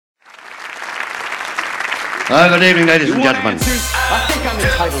Good evening, ladies and gentlemen. I think I'm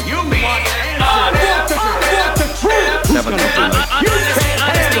entitled. You want answers? I want the truth. You can't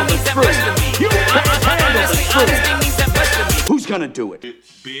handle the truth. You can't handle the truth. Who's gonna do it?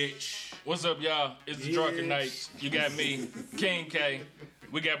 Bitch. What's up, y'all? It's the Drunken Nights. You got me, King K.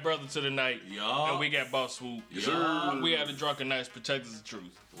 We got Brother to the Night. Yeah. And we got Boss Swoop. Yeah. We have the Drunken Nights, Protectors of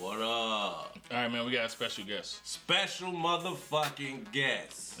Truth. What up? All right, man, we got a special guest. Special motherfucking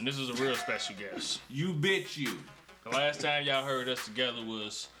guest. And this is a real special guest. You bitch you. The last time y'all heard us together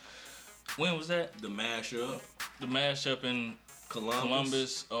was, when was that? The mashup. The mashup in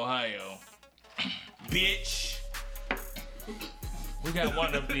Columbus, Ohio. Bitch. We got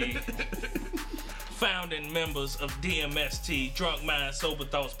one of the founding members of DMST, Drunk Mind Sober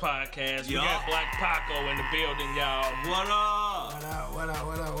Thoughts Podcast. We got Blk Paco in the building, y'all. What up?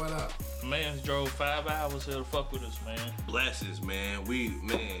 What up? Man's drove 5 hours here to fuck with us, man. Blessings, man.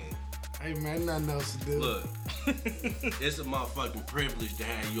 Hey, man, nothing else to do. Look, it's a motherfucking privilege to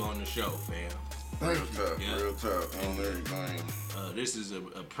have you on the show, fam. Thank you. Real tough on everything. This is a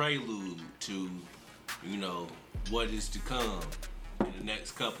prelude to, what is to come in the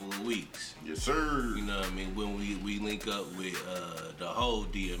next couple of weeks. Yes, sir. You know what I mean? When we link up with the whole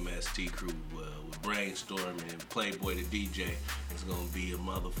DMST crew, with Brainstorm and Playboy the DJ, it's gonna be a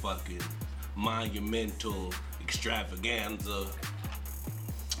motherfucking monumental extravaganza.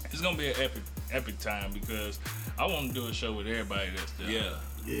 It's gonna be an epic time because I want to do a show with everybody that's there. Yeah.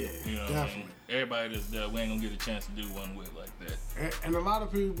 Yeah, You know what I mean? Everybody that's there, we ain't gonna get a chance to do one with like that. And a lot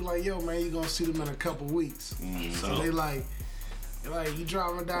of people be like, yo, man, you gonna see them in a couple weeks. So they like, you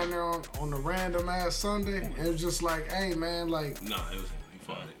driving down there on a random ass Sunday, and it's just like, hey, man, like, No, it was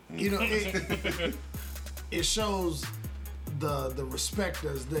fun. It shows the respect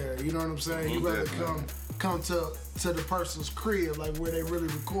that's there. You know what I'm saying? You rather come to the person's crib, like where they really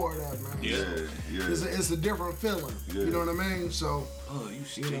record at, man. Yeah. So Yeah. it's a different feeling. Yeah. You know what I mean? So Oh, you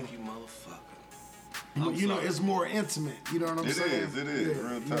stinky motherfucker. it's more intimate. You know what I'm saying? It is.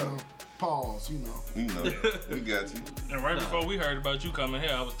 Real tough. Pause. We got you. And right before we heard about you coming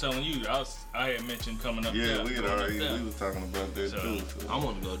here, I was telling you I had mentioned coming up there. Yeah, we was talking about that too. So. I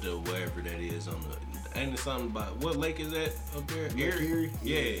want to go to wherever that is on the. Ain't it something about what lake is that up there? Erie?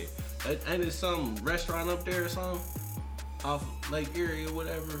 Yeah. Ain't it some restaurant up there or something? Off Lake Erie or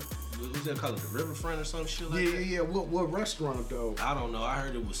whatever. What's that called? The Riverfront or some shit like that? Yeah. What restaurant though? I don't know. I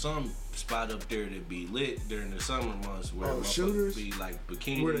heard it was some spot up there that be lit during the summer months where motherfuckers Shooters? be like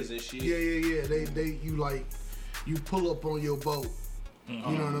bikinis and shit. Yeah. You pull up on your boat. You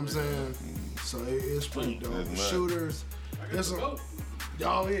know what I'm saying? So it's pretty dope. That's Shooters. There's a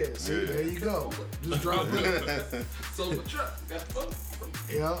Oh yeah, see, there you go. Just drop it. So the truck got the boat.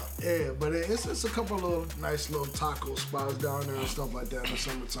 Yeah, but it's a couple of little nice little taco spots down there and stuff like that in the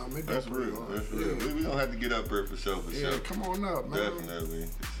summertime. That's real. Yeah. We gonna have to get up here for sure. Yeah, come on up, man. Definitely.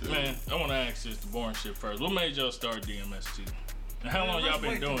 For sure. Man, I want to ask just the boring shit first. What made y'all start DMST? And how long y'all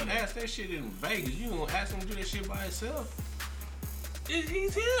been doing it? Ask that shit in Vegas. You gonna ask him to do that shit by himself?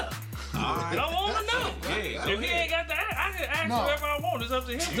 He's here. I don't want to know. Yeah, If he ain't got the I can ask No. whoever I want. It's up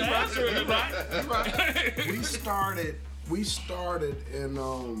to him to answer it. Right? We started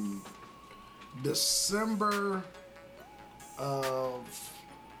in December of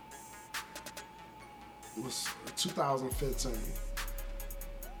 2015.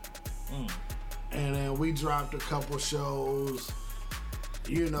 And then we dropped a couple shows.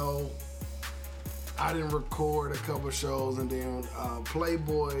 I didn't record a couple shows, and then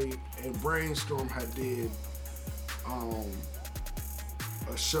Playboy and Brainstorm had did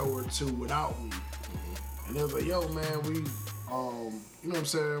a show or two without me. And they was like, yo, man, we, you know what I'm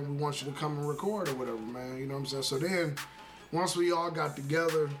saying, we want you to come and record or whatever, man, you know what I'm saying? So then, once we all got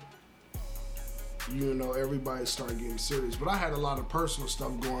together, everybody started getting serious. But I had a lot of personal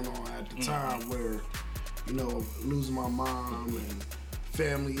stuff going on at the time where, losing my mom and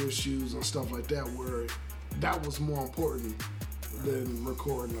family issues and stuff like that, where that was more important than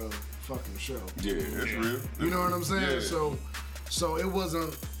recording a fucking show. Yeah, that's real. You know what I'm saying? Yeah. So it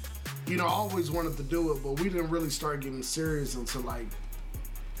wasn't, I always wanted to do it, but we didn't really start getting serious until like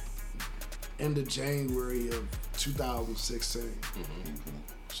end of January of 2016.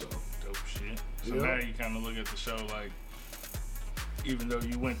 So Dope shit. So Yeah. now you kind of look at the show like, even though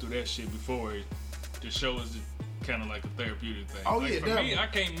you went through that shit before, the show is kind of like a therapeutic thing. Oh, like yeah, for definitely. me, I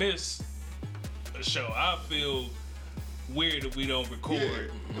can't miss a show. I feel weird if we don't record.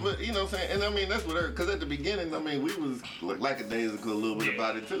 Yeah, but you know what I'm saying? And I mean, that's what, because at the beginning, I mean, we was like a days ago a little bit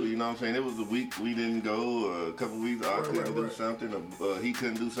about it too, you know what I'm saying? It was a week we didn't go, or a couple weeks I couldn't do something, or he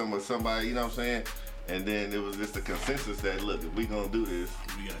couldn't do something, or somebody, you know what I'm saying? And then it was just a consensus that, look, if we gonna do this,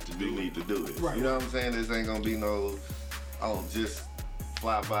 we need to do it. Right. You know what I'm saying? This ain't gonna be no, just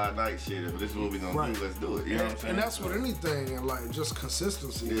fly by night shit. If this is what we gonna do, let's do it. You know what I'm saying? And that's what anything in life, just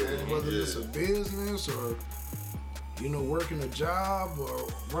consistency. Yeah, Man. Whether it's a business or, you know, working a job or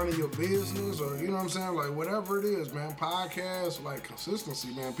running your business or, you know what I'm saying? Like, whatever it is, man. Podcasts, like, consistency,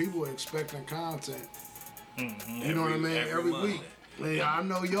 man. People are expecting content. You know what I mean? Every week. Like, I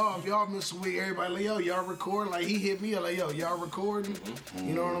know y'all, if y'all miss a week, everybody like, yo, y'all recording? Like, he hit me like, yo, y'all recording?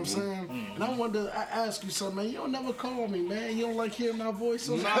 You know what I'm saying? And I wanted to ask you something, man. You don't never call me, man. You don't like hearing my voice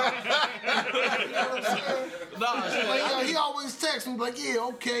sometimes? You know what I'm saying? Like, yo, he always texts me like, yeah,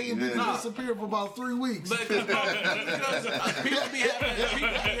 okay, and then disappear for about 3 weeks. But because people be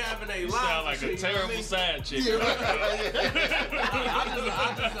having a life. Sound like a terrible side chick. Yeah,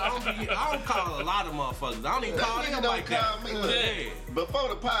 I don't call a lot of motherfuckers. I don't even call them like that. Me, before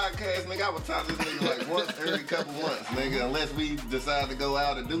the podcast, nigga, I would talk to this nigga like once every couple months, nigga, unless we decide to go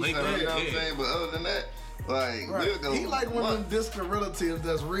out and do something, you know what I'm saying? But other than that, like, we'll go. He like one of them distant relatives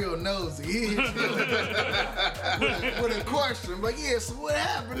that's real nosy. He hit you with a question, like, yeah, so what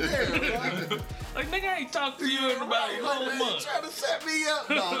happened there? Right? Like, nigga, I ain't talked to you in about a whole Man, month. trying to set me up.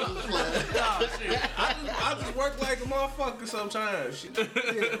 No, I'm just playing. Nah, shit. I just work like a motherfucker sometimes. Shit.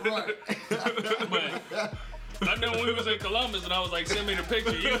 Yeah, right. But I know when we was in Columbus and I was like, send me the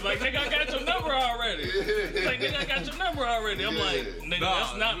picture. He was like, nigga, I got your number already. He's like, nigga, I got your number already. I'm like, nigga,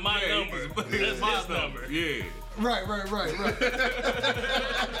 that's not my number. That's his number. Yeah. Right. But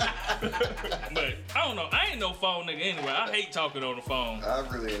I don't know. I ain't no phone nigga anyway. I hate talking on the phone. I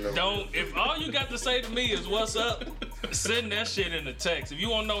really ain't know. Don't. If all you got to say to me is what's up, send that shit in the text. If you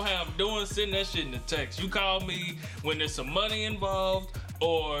want to know how I'm doing, send that shit in the text. You call me when there's some money involved,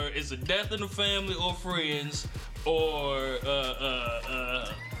 or it's a death in the family, or friends, or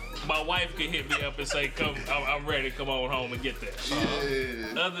my wife can hit me up and say, "Come, I'm ready. Come on home and get that."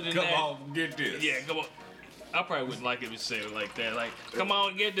 Other than Come that, on, get this. yeah, come on. I probably wouldn't like it if you said it like that. Like, come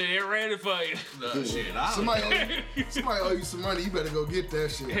on, get there. They're ready for you. Shit, Somebody owe you some money. You better go get that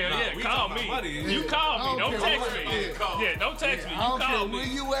shit. Hell yeah, we call talking me. about money. You call me. Don't care text what- me. Yeah, don't text me. I You don't care call where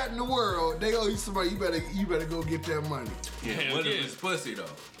me. you at in the world. They owe you some money. You better go get that money. Hell What yeah. if it's pussy though?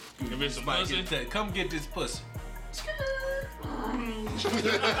 If it's a Somebody pussy, get that- come get this pussy.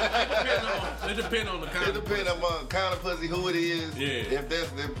 It depends on the kind. It depends on kind of pussy, who it is. Yeah. If that's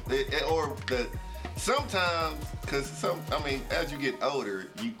or the. Sometimes, as you get older,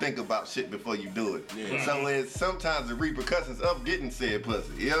 you think about shit before you do it. Yeah. So it's sometimes the repercussions of getting said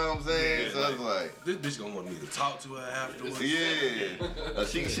pussy. You know what I'm saying? Yeah, so it's like, This bitch gonna want me to talk to her afterwards. yeah.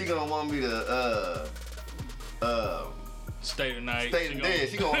 She gonna want me to stay tonight. stay in bed.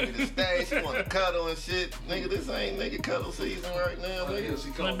 She gonna want me to stay. She want to cuddle and shit. Nigga, this ain't nigga cuddle season right now,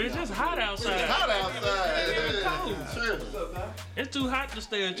 nigga. Like, bitch, it's hot outside. It's hot outside. It's cold. Tripping. It's too hot to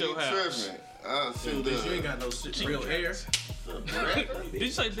stay at your house. Tripping. I'll shoot Bitch, you ain't up. got no shit, real air. Did you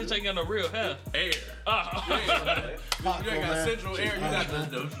say bitch ain't got no real hair? Air. Oh. You ain't got central air. You got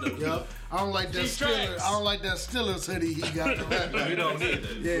the Yup. I don't like that She Steelers. tracks. I don't like that Steelers hoodie he got. We don't need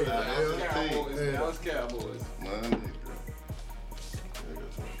that. Yeah. Cowboys, man. Us Cowboys.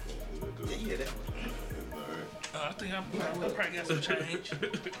 I think I probably got some change.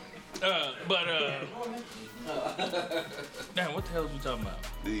 Damn, what the hell was we talking about?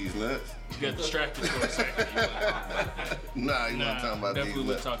 These nuts. You got distracted for a second. Nah, you Nah, not talking about these definitely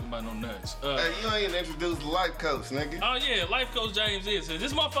nuts. wasn't talking about no nuts. Hey, you ain't introduced the life coach, nigga. Oh yeah, life coach James is.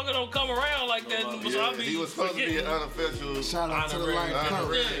 This motherfucker don't come around like that. So I be he was supposed to be an forgetting. unofficial. Shout out to the Honorary. life coach.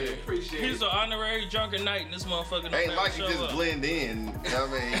 Honorary. Yeah. Appreciate He's it. an honorary drunken night, and this motherfucker don't Ain't never like you show just up. blend in. I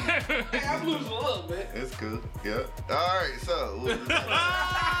mean, Hey, I'm losing a little bit. it's cool. Yeah. All right, so. what we talking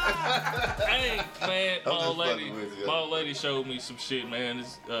Hey man, I'm just fucking with you. my old lady showed me some shit, man.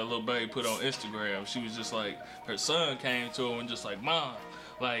 This little babe put on Instagram. She was just like, her son came to her and just like, Mom,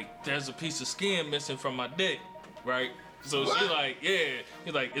 like there's a piece of skin missing from my dick, right? So she like, yeah.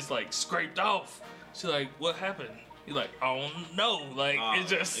 He's like, it's like scraped off. She like, what happened? He's like, I don't know. Like it's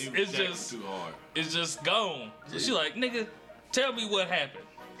just too hard. it's just gone. So she like, nigga, tell me what happened.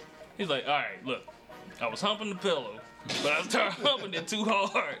 He's like, all right, look, I was humping the pillow, but I started humping it too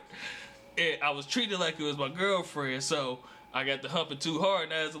hard. And I was treated like it was my girlfriend, so I got to humping too hard,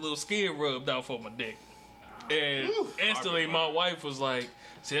 and there's a little skin rubbed off on my dick. And instantly my wife was like,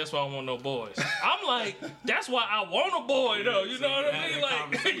 see, that's why I don't want no boys. I'm like, that's why I want a boy, though. You know what I mean?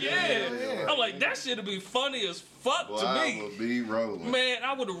 Like, yeah. I'm like, that shit'd be funny as fuck Boy, to I me. would be rolling. Man,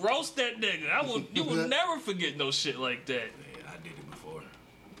 I would roast that nigga. You would never forget no shit like that. Yeah, I did it before.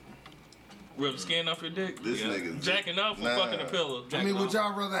 Rub the skin off your dick? This nigga Jacking off or fucking a pillow? I mean, would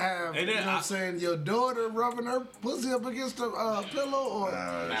y'all rather have, you know what I'm saying, your daughter rubbing her pussy up against the pillow or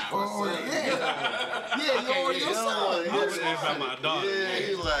your son? By my daughter. Yeah,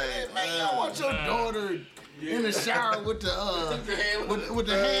 he like, Man, you don't want your daughter in the shower with the with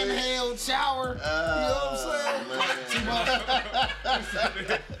the handheld shower. You know what I'm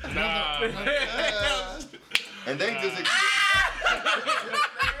saying? Nah. and they just.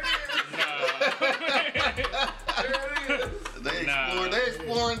 They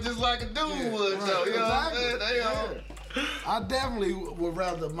exploring just like a dude would, though. You know what I'm saying? They I definitely would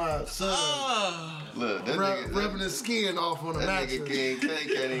rather my son look, that rubbing his skin off on the that mattress. nigga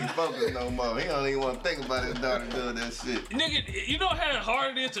can't even focus no more. He don't even want to think about his daughter doing that shit. Nigga, you know how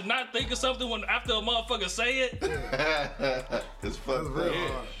hard it is to not think of something when after a motherfucker say it? It's fucked up.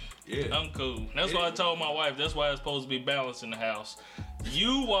 Yeah. I'm cool. That's why I told my wife, that's why it's supposed to be balanced in the house.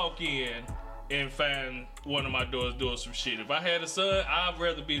 You walk in and find one of my daughters doing some shit. If I had a son, I'd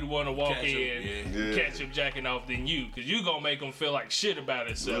rather be the one to walk in, catch him jacking off than you, because you gonna make him feel like shit about What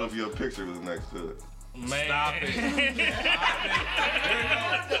himself. if your picture was next to it? Man. Stop it.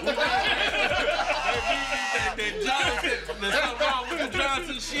 That Johnson, there's something wrong with the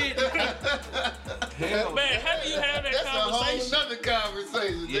Johnson shit. Hell, Man, how do you have that That's conversation? a whole nother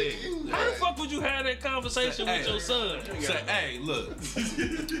conversation. Yeah. How the fuck would you have that conversation with your son? Say, hey, look.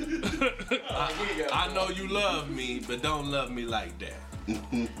 I know you love me, but don't love me like that.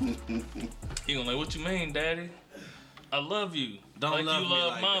 He gonna like, what you mean, daddy? I love you. Don't like love you me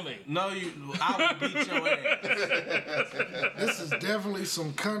love like mommy. That. No, I would beat your ass. This is definitely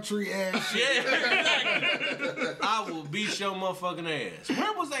some country ass shit. Yeah, exactly. I will beat your motherfucking ass.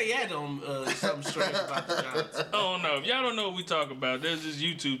 Where was they at on something strange about the Johnson? I don't know. If y'all don't know what we talk about, there's this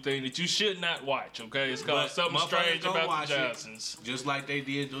YouTube thing that you should not watch, okay? It's called But Something motherfuckers Strange don't About watch the it. Johnsons. Just like they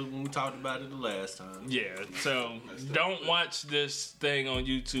did when we talked about it the last time. Yeah, so don't watch this thing on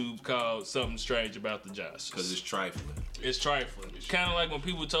YouTube called Something Strange About the Johnsons. Because it's trifling. It's trifling. It's kind of like when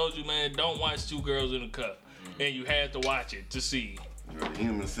people told you, man, don't watch Two Girls in a Cup. And you had to watch it to see.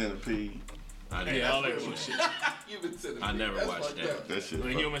 Human Centipede. Yeah, all that bullshit. I never watched that. That shit. The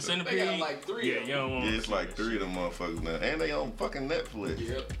fucked Human up. Centipede. They got like 3 Yeah, of you them. don't want Yeah, it's like 3 of them motherfuckers now. And they on fucking Netflix.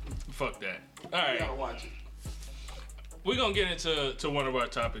 Yep. Fuck that. All You right. gotta watch it. We're gonna get into one of our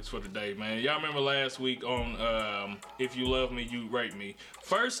topics for today, man. Y'all remember last week on If You Love Me, You Rape Me.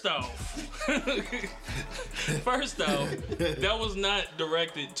 First off, that was not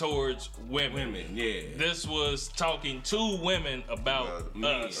directed towards women. Yeah. This was talking to women about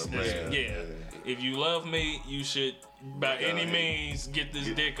us. man. Yeah. If you love me, you should, by any means, get this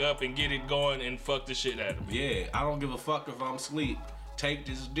dick up and get it going and fuck the shit out of me. Yeah, I don't give a fuck if I'm asleep. Take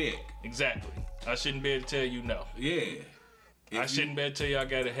this dick. Exactly. I shouldn't be able to tell you no. Yeah. I shouldn't be able to tell you I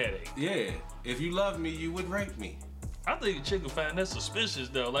got a headache. Yeah. If you love me, you would rape me. I think a chick would find that suspicious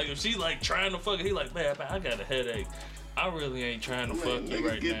though. Like if she like trying to fuck it, he like, man, I got a headache. I really ain't trying to fuck you Niggas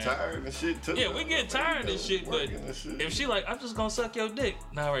right get now. tired and shit too. Yeah, we get tired of shit, but Working and shit. if she like, I'm just gonna suck your dick.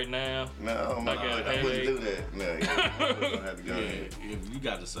 Not right now. No, I got a I wouldn't do headache. that. No, yeah, I wouldn't have to go Yeah. ahead. If you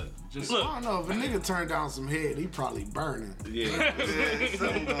got to suck. Just Look. I don't know, if a nigga turned down some head, he probably burning. Yeah. Yeah,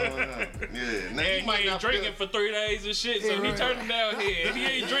 something going on. Yeah, now, And he ain't drinking for 3 days and shit, so he turning down head. And he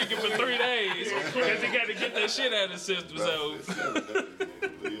ain't drinking for 3 days because he got to get that shit out of his system. So It's 7 days.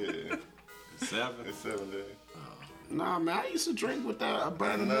 Yeah, 7. it's 7 days. Nah, man, I used to drink with that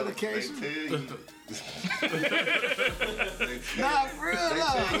burning They medication. tell you. Nah, for real,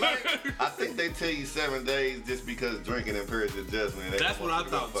 though. I think they tell you 7 days just because drinking impairs your judgment. They That's don't what want I you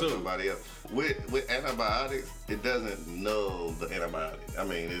to go thought, fuck too. Somebody else. With antibiotics, it doesn't null the antibiotic. I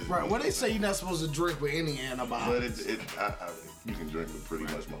mean, it's Right, well, they say you're not supposed to drink with any but antibiotics. you can drink with pretty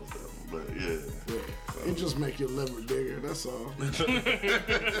much most of them. But yeah, It just make your liver bigger, that's all. make Get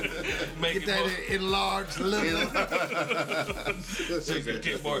it that more, enlarged liver. so you can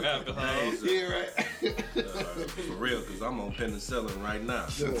get more alcohol. Yeah, right. For real, because I'm on penicillin right now.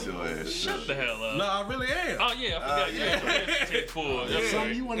 shut your ass. Shut the hell up. No, I really am. Oh yeah, I forgot. Yeah, take full. That's Something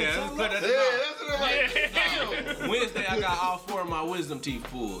right. you want to Yeah, tell let's us? put Yeah, that that's what I'm like. Wednesday, I got all 4 of my wisdom teeth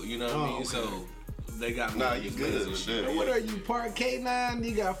pulled. You know what I mean? okay. So they got me. Nah, with you this good medicine with shit. that. What are you, part K9?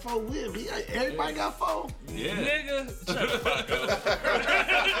 You got 4 whip. Everybody got 4? Yeah. Nigga, shut the fuck up.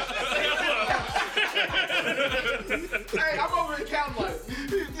 Hey, I'm over here counting like.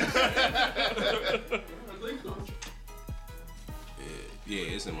 Yeah,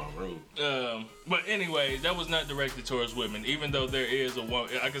 it's in my room. But anyway, that was not directed towards women, even though there is a woman.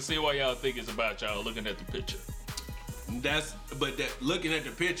 I can see why y'all think it's about y'all looking at the picture. Looking at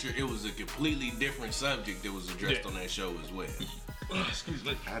the picture, it was a completely different subject that was addressed Yeah. on that show as well. Excuse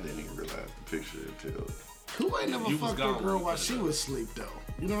me. I didn't even realize the picture until Who ain't never You was fucked a gone girl when while you she put it was asleep though?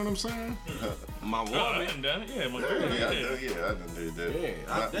 You know what I'm saying? my I woman. done done it. Yeah, my girl. I Yeah. done did that.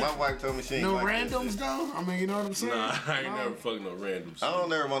 Yeah, my wife told me she ain't No like that randoms shit. though. I mean, you know what I'm saying? Nah, I ain't never fucking no random shit. I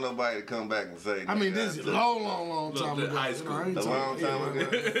don't ever want nobody to come back and say. I mean, nigga, this is I- long time Look, ago. high You school. know, I ain't a long talking- time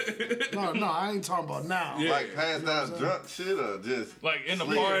ago. No, I ain't talking about now. Like passed out drunk shit or just. Like in the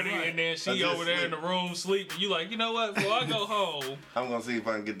Sleep. party, Right. and then I she just over there in the sleep. room sleeping. You like, you know what? Before I go home, I'm gonna see if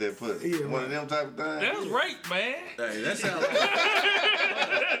I can get that pussy. Yeah, One of them type of things. that's rape, man. Hey, that sounds like.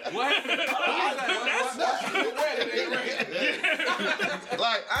 What?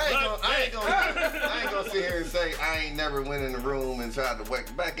 Like I ain't gonna sit here and say I ain't never went in the room and tried to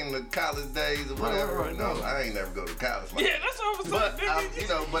wake back in the college days or whatever. Right, no, no. I ain't never go to college. Like Yeah, that's what I was But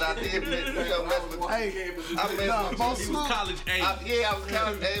saying. but I did, mess with. Hey, I messed no, with. both He Snoop. was college age. I was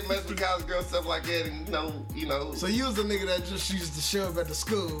college age, messed with college girls, stuff like that, and you know. So you was the nigga that just used to show up at the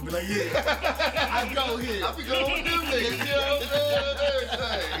school, be like, yeah, I go here. I be going with them niggas, you know what I'm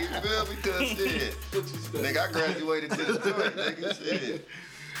saying? You feel me? Cause shit, nigga, I graduated to the joint, nigga, shit.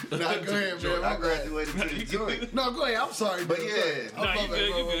 Nah, go ahead, man. I graduated to the joint. No, go ahead. I'm sorry, But man. yeah. I'm Nah, you fucking- good,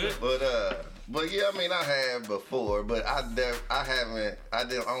 you good. But yeah, I mean, I have before, but I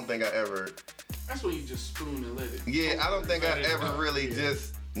don't think I ever. That's when you just spoon and let it. Yeah, I don't think I ever really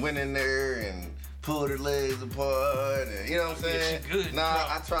just went in there and pulled her legs apart, and you know what I'm saying? she good, nah, bro.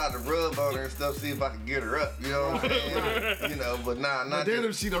 I tried to rub on her and stuff, see if I could get her up. You know what I'm saying? You know, but nah, But not then just,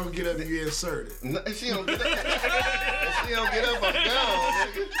 if she don't get up, you get inserted. if she don't get up. If she don't get up, I'm gone,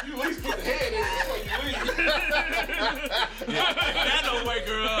 nigga. You at least put the head in before you leave. That don't wake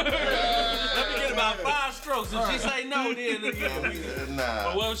her up. Let me get about 5 strokes. If she say no, then again. Nah.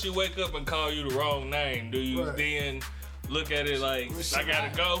 But what if she wake up and call you the wrong name? Do you Right. then look at it like, Well, I shit,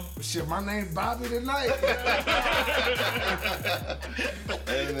 gotta go? Shit, my name Bobby tonight.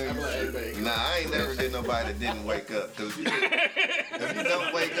 Nah, I ain't never did nobody that didn't wake up. Cause if you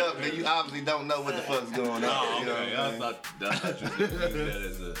don't wake up, then you obviously don't know what the fuck's going on. Oh, You know okay. what I I'm saying? thought you used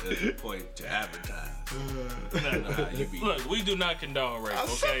that as a point to advertise. You be Look, we do not condone rape,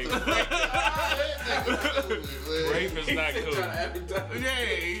 okay? Rape is not Trying to cool. advertise.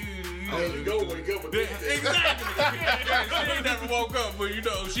 yeah, Go wake up with this. exactly. She ain't never woke up, but you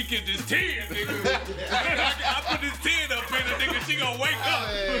know, she get this 10, nigga. I put this 10 up in her, nigga. She gonna wake up.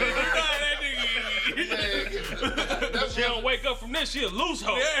 You know how that nigga. She don't wake up from this, she a loose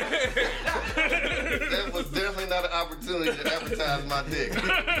hoe. That was definitely not an opportunity to advertise my dick.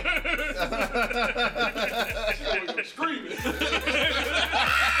 Screaming.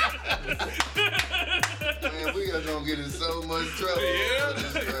 Man, we are gonna get in so much trouble. Yeah.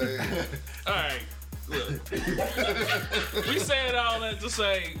 This is crazy. All right, look. We said all that to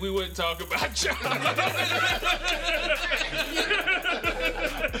say we wouldn't talk about y'all.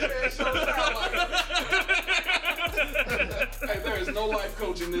 Hey, there is no life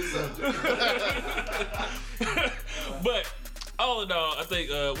coach in this subject. But all in all, I think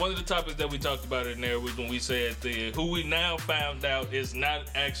one of the topics that we talked about in there was when we said who we now found out is not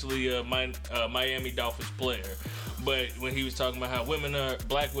actually a Miami Dolphins player. But when he was talking about how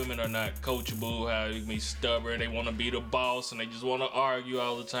black women are not coachable, how they can be stubborn, they want to be the boss, and they just want to argue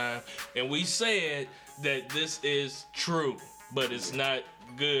all the time. And we said that this is true, but it's not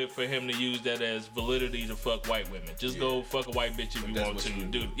good for him to use that as validity to fuck white women. Just go fuck a white bitch if you that's want what to. you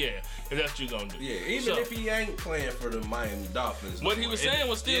Do yeah, if that's what you gonna do. Yeah, even So- if he ain't playing for the Miami Dolphins. What he was saying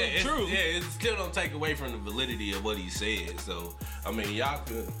was still true. It still don't take away from the validity of what he said. So, I mean, y'all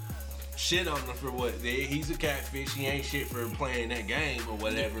could shit on him for what, he's a catfish, he ain't shit for playing that game or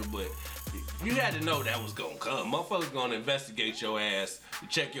whatever, but you had to know that was gonna come. Motherfuckers gonna investigate your ass,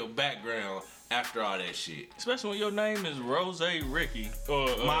 check your background after all that shit. Especially when your name is Rose Ricky or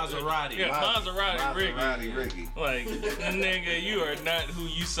Maserati. Yeah, Maserati Ricky. Maserati Ricky. Like, nigga, you are not who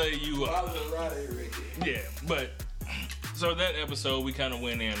you say you are. Yeah, but so that episode we kind of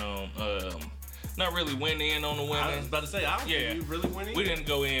went in on. Not really went in on the I was women. about to say, I don't Yeah. think you really went in. We didn't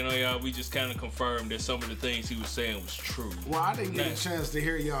go in on y'all. We just kind of confirmed that some of the things he was saying was true. Well, I didn't get Nah. a chance to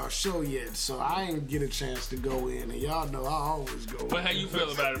hear y'all show yet, so I didn't get a chance to go in, and y'all know I always go But in. how you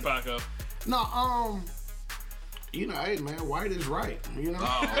feel about it, Paco? No, you know, hey man, white is right, you know?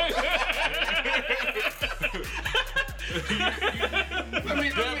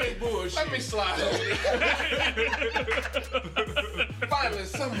 Let me slide over there. Finally,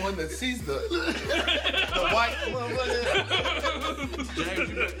 someone that sees the White motherfucker. James,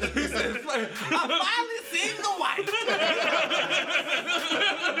 you better- I finally seen the white.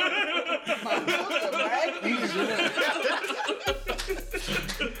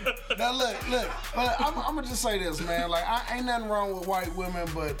 Now look. I'm gonna just say this, man. Like, I ain't nothing wrong with white women,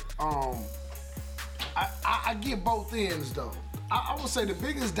 but I get both ends though. I would say the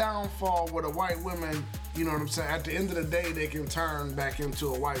biggest downfall with a white woman, you know what I'm saying? At the end of the day, they can turn back into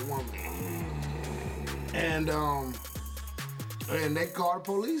a white woman, and they call the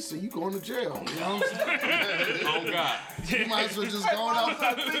police, so you going to jail. You know what I'm saying? Oh God. You might as well just going out.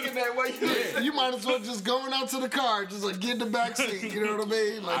 Thinking that way. You might as well just going out to the car, just like get in the back seat. You know what I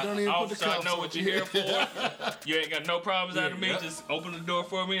mean? Like, don't even put the Officer, cuffs I know on. what you're here for. You ain't got no problems out of me. Just open the door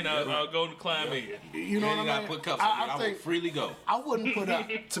for me, and I'll go and climb in. You know what I mean? gotta put cuffs on me. I will freely go. I wouldn't put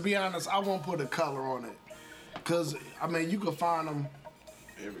to be honest, I won't put a color on it. Cause I mean, you can find them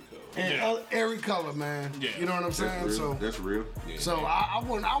Every color. in every color, man. Yeah. You know what I'm saying? That's real. So I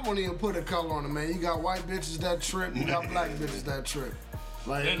wouldn't even put a color on it, man. You got white bitches that trip, you got black bitches that trip.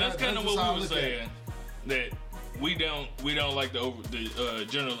 Like, And that's kind of just how I what we were look at it. saying. That we don't like the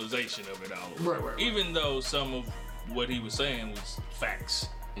generalization of it all. Right. Even though some of what he was saying was facts,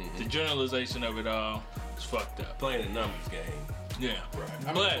 the generalization of it all is fucked up. Playing a numbers game. Yeah.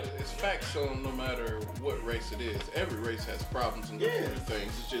 I mean, But it's facts, so no matter what race it is, every race has problems and goes through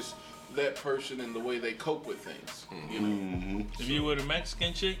things. It's just that person and the way they cope with things. You know. if you were a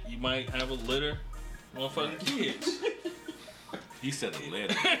Mexican chick, you might have a litter of motherfucking kids. He said a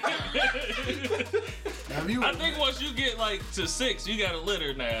letter. Now, if you I think once you get like to 6, you got a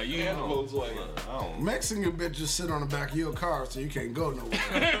litter now. You Animals like I don't. Mexican bitches sit on the back of your car, so you can't go nowhere.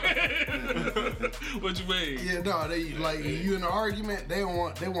 what you mean? Yeah, no, they like you in an argument, they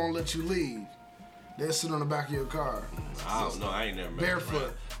won't let you leave. They sit on the back of your car, I don't know. I ain't never met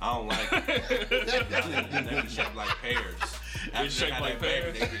barefoot. I don't like it. They be shaped like pears. After shaped they had like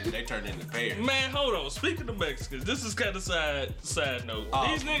that baby, pears? they turn into pears. Man, hold on. Speaking of Mexicans, this is kind of side note. Oh,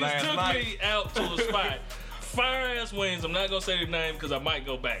 These niggas last took night. me out to a spot. Fire ass wings. I'm not gonna say the name because I might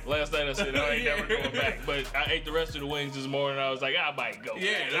go back. Last night I said I ain't never going back, but I ate the rest of the wings this morning. I was like, I might go.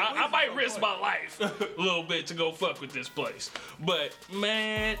 Yeah, back. I might risk my life a little bit to go fuck with this place. But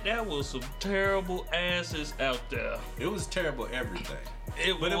man, that was some terrible asses out there. It was terrible everything. But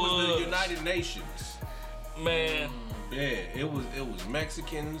It was the United Nations. Man. Yeah, it was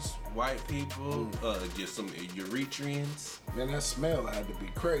Mexicans, white people, just some Eritreans. Man, that smell had to be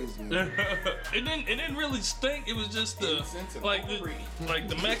crazy. It didn't really stink. It was just the Incense and like potpourri.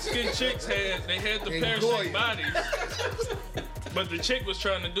 the Mexican chicks had the And pear-shaped goy. bodies, but the chick was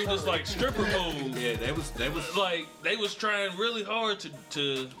trying to do this like stripper move. Yeah, they was Like they was trying really hard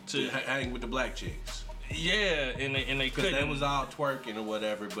to hang with the black chicks. yeah, and they Because couldn't. they was all twerking or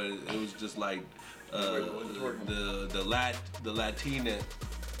whatever, but it was just like the Latina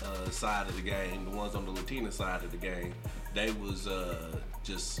side of the game, the ones on the Latina side of the game, they was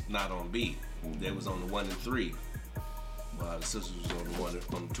just not on beat. They was on the 1 and 3, while the sisters was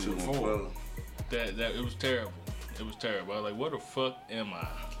on the 2 and 4. that it was terrible. It was terrible. I was like, what the fuck am I?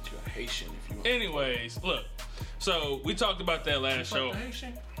 you're a Haitian if you want. Anyways, look. So we talked about that last show.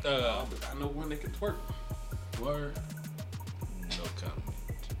 I know one that can twerk. Word. No comment.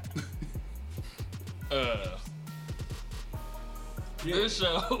 This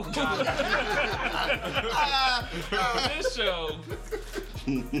show. This show.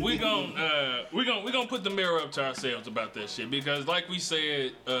 We gonna put the mirror up to ourselves about that shit because, like we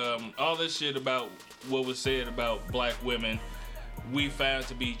said, all this shit about what was said about black women, we found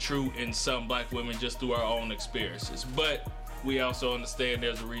to be true in some black women just through our own experiences. But we also understand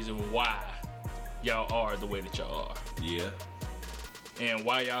there's a reason why y'all are the way that y'all are. Yeah. And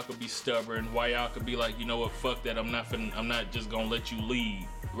why y'all could be stubborn, why y'all could be like, you know what, fuck that, I'm not just gonna let you lead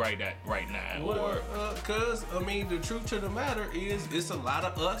right now. Well, cause I mean the truth to the matter is it's a lot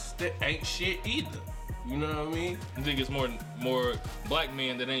of us that ain't shit either. You know what I mean? I think it's more black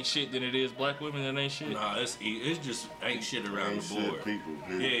men that ain't shit than it is black women that ain't shit. Nah, it's just ain't shit around Ain't the shit board. people,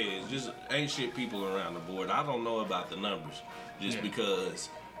 Yeah, period. it's just ain't shit people around the board. I don't know about the numbers, just Yeah. because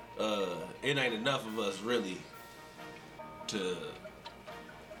it ain't enough of us really to.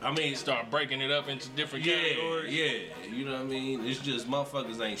 I mean, Start breaking it up into different yeah, categories. yeah, you know what I mean? It's just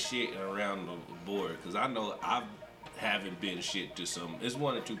motherfuckers ain't shit around the board. Cause I know I haven't been shit to some. It's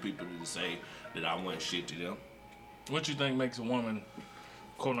 1 or 2 people to say that I want shit to them. What you think makes a woman,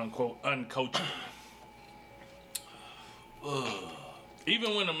 quote unquote, uncoachable?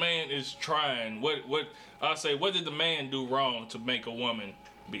 Even when a man is trying, what did the man do wrong to make a woman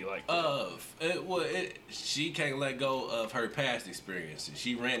be like that? She can't let go of her past experiences.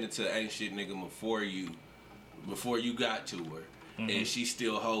 She ran into ain't shit nigga before you got to her, and she's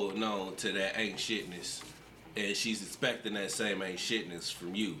still holding on to that ain't shitness and she's expecting that same ain't shitness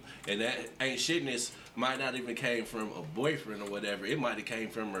from you. And that ain't shitness might not even came from a boyfriend or whatever. It might have came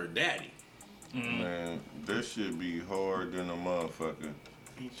from her daddy. Man, that shit be hard than a motherfucker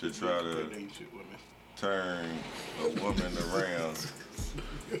to try to turn a woman around.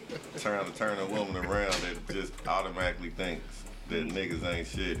 Trying to turn a woman around that just automatically thinks that niggas ain't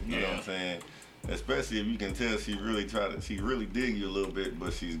shit. You know what I'm saying? Especially if you can tell she really dig you a little bit,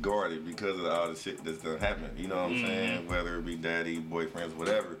 but she's guarded because of all the shit that's done happened. You know what I'm saying? Whether it be daddy, boyfriends,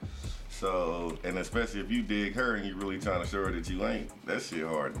 whatever. So, and especially if you dig her and you really trying to show her that you ain't, that shit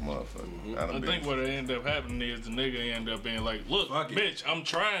hard, motherfucker. I think what end up happening is the nigga end up being like, look, bitch, I'm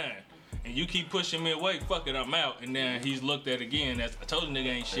trying. And you keep pushing me away, fuck it, I'm out. And then he's looked at again. I told you nigga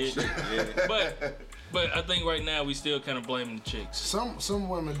ain't shit. But I think right now we still kind of blaming the chicks. Some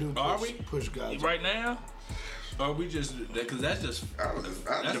women do push guys. Right now? Or we just, because that's just the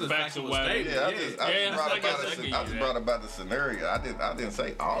factual statement. I just brought about the scenario. I didn't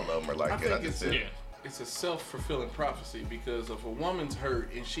say all of them are like that. I just said. It's a self-fulfilling prophecy, because if a woman's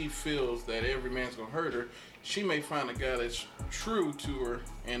hurt and she feels that every man's gonna hurt her, she may find a guy that's true to her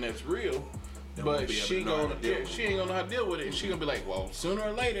and that's real, but she ain't gonna know how to deal with it. And she gonna be like, well, sooner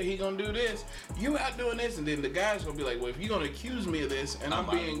or later he gonna do this. You out doing this, and then the guy's gonna be like, well, if you're gonna accuse me of this and I'm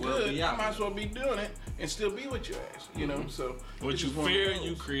being good, I might as well be doing it and still be with your ass. You know, so what you fear,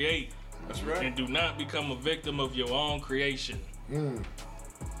 you create. That's right. And do not become a victim of your own creation.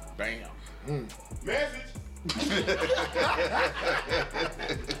 Bam. Message.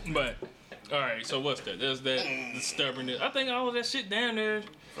 But all right, so what's that? There's that the stubbornness. I think all of that shit down there,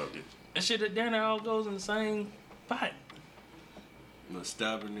 that shit down there all goes in the same pot. The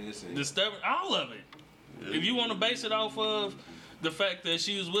stubbornness and all of it. Yeah. If you want to base it off of the fact that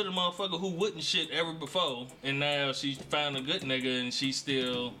she was with a motherfucker who wouldn't shit ever before, and now she found a good nigga and she's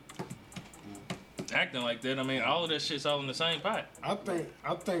still acting like that. I mean, all of that shit's all in the same pot. I think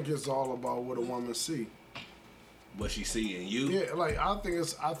it's all about what a woman see. What she see in you? Yeah, like I think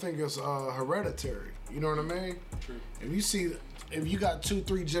it's hereditary. You know what I mean? True. If you got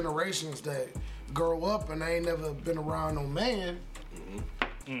 2-3 generations that grow up and they ain't never been around no man,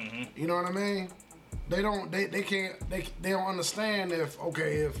 you know what I mean? They don't understand if a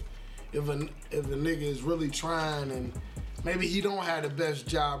nigga is really trying and maybe he don't have the best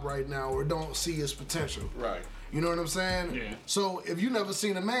job right now or don't see his potential. Right. You know what I'm saying? Yeah. So if you never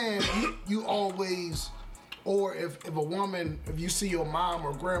seen a man, you always, or if a woman, if you see your mom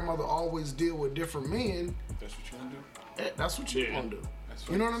or grandmother always deal with different men, that's what you gonna do. That's what you gonna do. What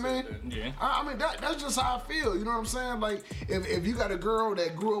you know what I mean? that. Yeah. I mean that's just how I feel. You know what I'm saying? Like if you got a girl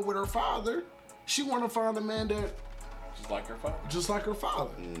that grew up with her father, she want to find a man that just like her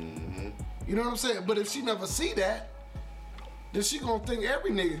father. You know what I'm saying? But if she never see that, then she gonna think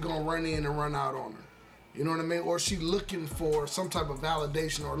every nigga gonna run in and run out on her. You know what I mean? Or she looking for some type of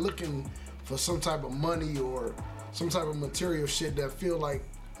validation or looking for some type of money or some type of material shit that feel like.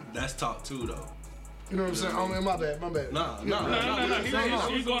 That's talk too, though. You know what I'm saying? I mean, my bad. No. You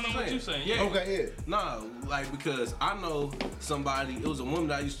going on what you saying? Yeah. Okay, yeah. No, like, because I know somebody, it was a woman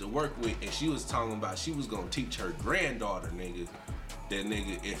that I used to work with, and she was talking about she was gonna teach her granddaughter, nigga, that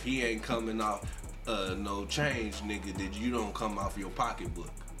nigga, if he ain't coming off no change, nigga, that you don't come off your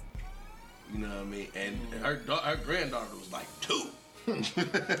pocketbook. You know what I mean? And her granddaughter was like 2. I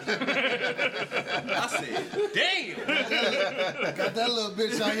said, damn. Got that little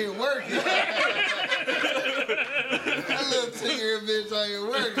bitch out here working. That little 10-year bitch out here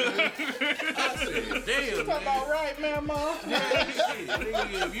working. I said, damn. Talk about right, man, mom. Yeah, shit,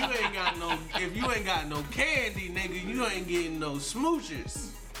 nigga, if you ain't got no candy, nigga, you ain't getting no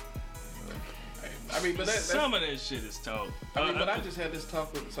smooches. I mean, but some of that shit is told. I mean, but I just had this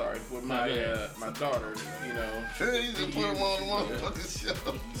talk with my my daughter. You know, You just put him on one fucking show.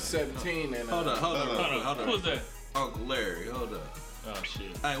 17 and Hold on. Who's that? Uncle Larry, hold up. Oh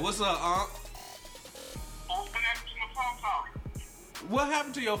shit. Hey, what's up, Unc? What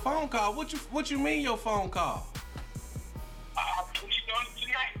happened to your phone call? What you mean your phone call?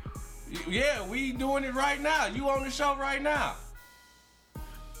 Yeah, we doing it right now. You on the show right now.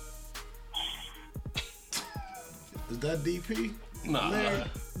 Is that DP? Nah.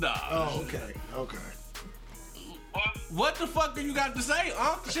 Oh, okay. What the fuck do you got to say,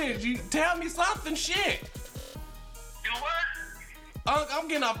 Unc? Shit, you tell me something, shit. You what? Unc, I'm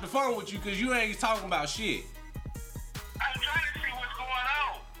getting off the phone with you because you ain't talking about shit. I'm trying to see what's going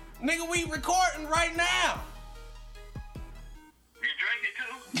on. Nigga, we recording right now. You drinking too?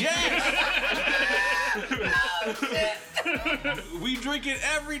 Yeah. We drink it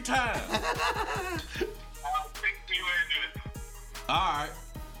every time. I'll take you into it. All right.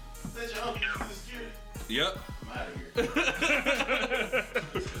 Yep. I'm out of here.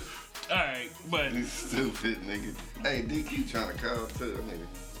 Alright, but You stupid nigga. Hey, D, keep trying to call too,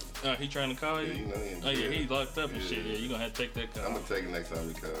 nigga. he trying to call you? You know he in Oh yeah, jail. he locked up and shit. Yeah, you gonna have to take that I'm call. gonna take it next time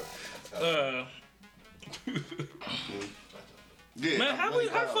he call. Yeah. Man, how the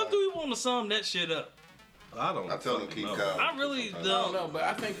fuck do we want to sum that shit up? I don't. I told him keep know. calling. I really I don't don't. know, but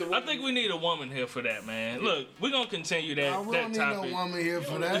I think We need a woman here for that, man. Look, we're gonna continue that, We that don't need topic. no woman here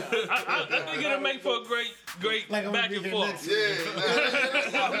for that. I think it'll make for a great Like I'm back gonna and be here forth. next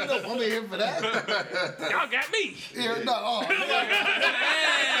Yeah. We don't woman here for that. Y'all got me. Yeah, no. Oh, you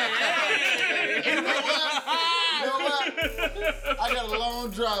know what? I got a long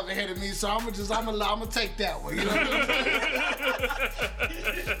drive ahead of me, so I'm gonna take that one. You know what I'm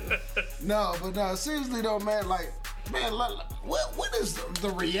saying? No, seriously though, man. Like, man, what is the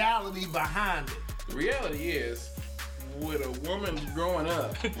reality behind it? the reality is, with a woman growing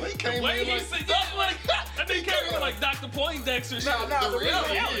up. Well, he came Wait, in he like, said, I think came in like Dr. Poindexter shit. No, the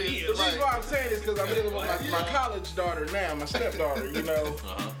reality reality is. The reason why I'm saying this because I'm dealing with my college daughter now, my stepdaughter, you know.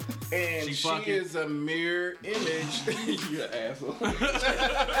 And She she fucking- is a mirror image. You an asshole.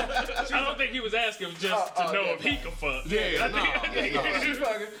 I don't think he was asking just to know if he could fuck. She's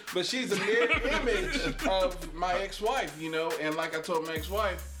fucking, but she's a mirror image of my ex-wife, you know. And like I told my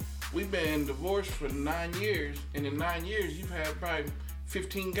ex-wife, we've been divorced for 9 years, and in 9 years, you've had probably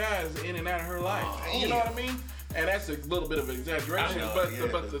 15 guys in and out of her life. You know what I mean? And that's a little bit of an exaggeration, I know, but yeah.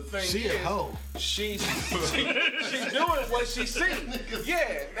 but the thing She is, a hoe. she's doing what she sees.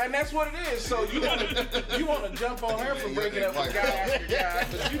 Yeah, and that's what it is. So you wanna jump on her for breaking up with guy after guy,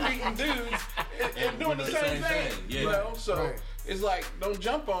 but you meeting dudes and doing the same thing. Yeah. You know, so. Right. It's like, don't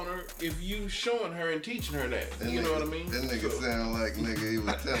jump on her if you showing her and teaching her that. You know what I mean? That nigga sound like nigga he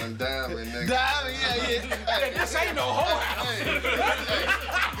was telling Diamond, nigga. Diamond, yeah. Hey, this ain't no hoe house. Hey,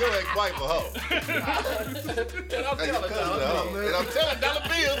 your ex-wife a hoe. And I'm Hey, your telling cousin a you. hoe. And I'm telling dollar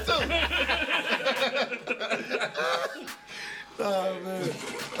bills too. Oh man.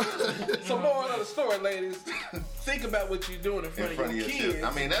 So moral of the story, ladies, think about what you're doing in front, In front of your of your kids. children.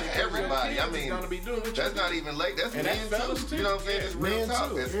 I mean, that's because your everybody. I kids is mean, gonna be doing what That's you're not even late. That's And men that's fellas too. too. You know what I'm saying? It's real Men talk.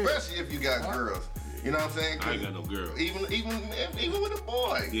 too, yeah. Especially if you got girls. You know what I'm saying? I ain't got no girl. Even with a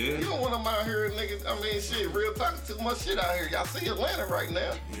boy. Yeah. You don't want them out here, niggas. I mean, shit, real talk. Too much shit out here. Y'all see Atlanta right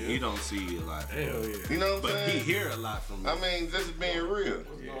now. He don't see a lot. Hell yeah. You know what I'm But he saying? hear a lot from me. I mean, this is being real.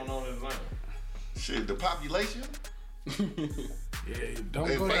 What's going on in Atlanta? Shit, the population. Yeah, don't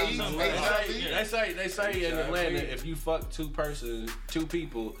Hey, go baby, down hey, They say in Atlanta, if you fuck two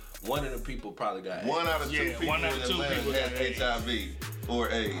people, one of the people probably got AIDS. 1 out of 2 people one out in of 2 Atlanta people has got AIDS. HIV or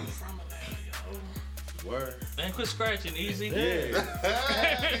AIDS. Word. Man, quit scratching easy. Get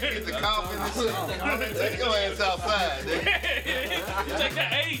the coughing and shit. Take your ass outside, nigga. You take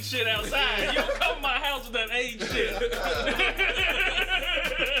that AIDS shit outside. You don't come to my house with that AIDS shit.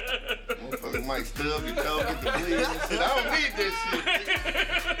 Motherfucker might stub your toe, get the bleed and shit. I don't need this shit.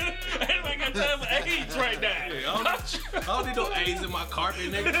 Ain't got time for AIDS right now. I don't need no AIDS in my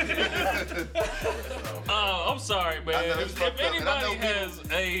carpet, nigga. Oh, I'm sorry, man. I know it's If fucked up, and I know anybody has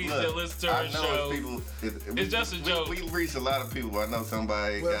AIDS that Look, listens to our I know show, it's people. It's just a joke. We reach a lot of people. I know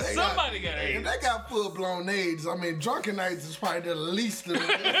somebody Well, got AIDS. somebody got If AIDS. they got full-blown AIDS, I mean, drunken AIDS is probably the least of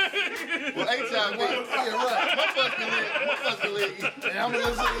it. Well, HIV. Yeah, right. Motherfucker live. Yeah, I'm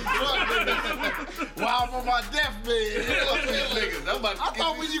listening to drunk while I'm on my deathbed. I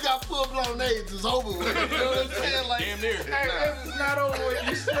thought when you got full-blown AIDS, it's over with. You know what I'm saying? Like, Damn near. Hey, if it's not over with,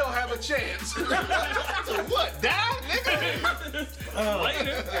 you still have a chance. What? Die, nigga?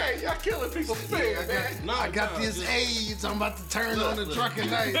 Later. Hey, y'all killing people's spirit, man. No, I got no, this just- AIDS. I'm about to turn on the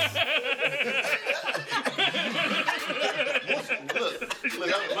drunken AIDS.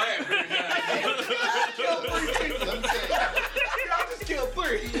 Look, I'm glad. Let me tell Y'all just killed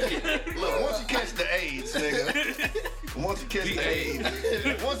 3. you. Look, once you catch the AIDS, nigga. Once you catch the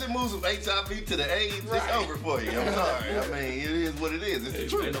AIDS, once it moves from HIV to the AIDS, it's over for you. I'm sorry. I mean, it is what it is. It's the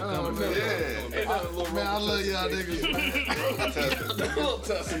truth. Oh, man. Yeah. Man, I love y'all niggas, man. A little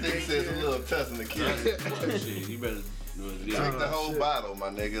tough. Nigga says a little tussing the kid. Shit, you better. Drink the whole bottle, my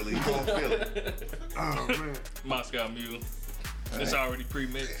nigga. You gon' feel it. Oh, man. Moscow Mule. It's already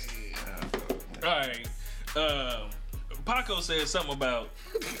pre-mixed. All right. Paco said something about.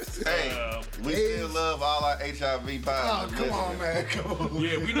 Hey, we still love all our HIV Oh, positive come on, listeners. man. Come on.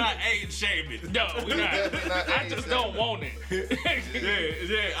 Yeah, we not AIDS shaming. No, we not. Definitely not I AIDS just shaming. don't want it.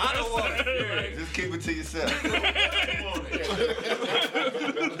 Yeah, I don't want it. Just keep it to yourself.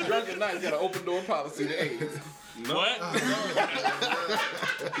 Drunken Night got an open door policy to AIDS. What?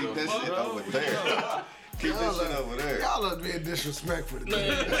 Keep that shit over there. Keep that shit over there. Y'all are being disrespectful today.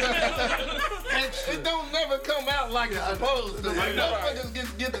 extra. It don't never come out like it's supposed to. Like,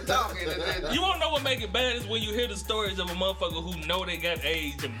 motherfuckers get to talking. You wanna know what make it bad is when you hear the stories of a motherfucker who know they got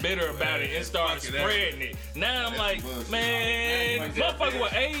AIDS and bitter about it and start spreading it. Now I'm like, man, motherfucker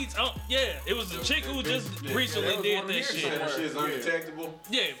with AIDS. Yeah, it was a chick who just recently did that shit. That shit's undetectable.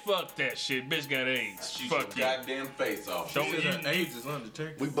 Yeah, fuck that shit. Bitch got AIDS. Fuck you. Goddamn face off. Don't you? AIDS is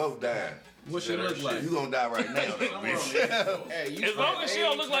undetectable. We both died. What she look like? You gonna die right now, though, bitch. As long as she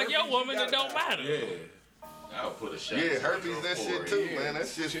don't look like your woman, it don't matter. Yeah. I'll put a shot. Yeah, herpes, that shit too, man. That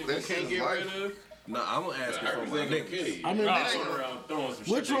shit Can't get rid of. No, I'm gonna ask her for my niggas. I mean,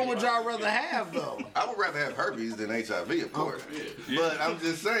 which one would y'all rather have though? I would rather have herpes than HIV, of course. But I'm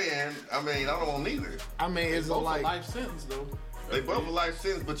just saying, I mean, I don't want neither. I mean, it's Both like a life sentence though. They both a life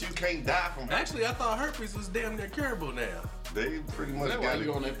sentence, but you can't die from herpes. Actually, I thought herpes was damn near curable now. They pretty much That's why got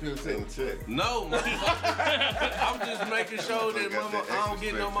you it on that pill in check. No, motherfucker. I'm just making sure that I don't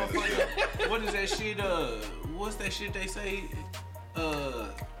get no motherfucker. What is that shit? What's that shit they say?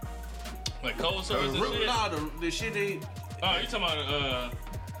 Like cold sores and shit. No, the shit they. Oh, you talking about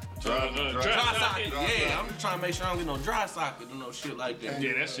Dry socket. Yeah, I'm just trying to make sure I don't get no dry socket or no shit like that.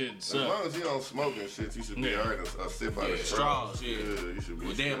 Yeah, that shit As sucks. long as you don't smoke and shit, you should be alright. A sip out of straws. straws. Yeah, you should be.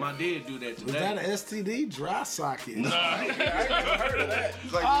 Well, damn, I did do that was today. that an STD? Dry socket. Nah. I ain't never heard of that.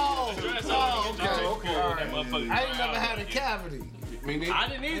 It's like Okay. All right. I ain't never had a cavity. I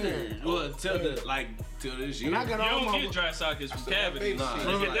didn't either. Well, till this year. And I got You all don't my. get dry sockets from cavities.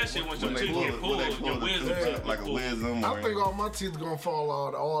 Nah. You get that shit once your teeth get pulled, your wisdom teeth like get a pulled. wisdom. I think all my teeth gonna fall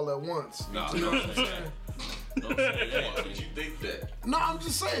out all at once. No, You know what I'm saying? don't say that. Why would you think that? No, I'm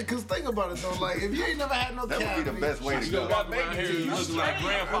just saying, cause think about it though. Like, if you ain't never had no That cavity, would be the best way to You go. walk around here, you look like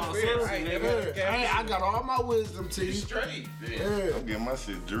Grandpa Simpson. I got all my wisdom teeth. Straight. Yeah. I'm getting my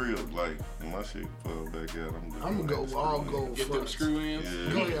shit drilled, like, and my shit pulled back out. I'm gonna go all gold Get them first. screw ins.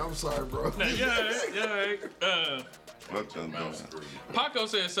 Yeah. Go ahead, I'm sorry, bro. Yeah. Fuck them doing. Paco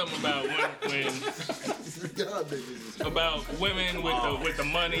said something about when Y'all niggas is- about women with the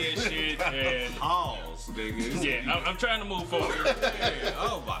money and shit, and Balls, nigga. yeah, I'm trying to move forward.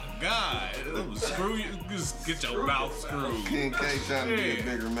 Oh my God. Screw you. Just get your mouth screwed. King K trying to be a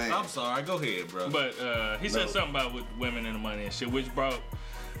bigger man. I'm sorry. Go ahead, bro. But he said something about with women and the money and shit, which brought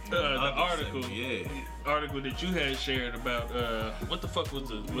the article. Yeah. Article that you had shared about what the fuck was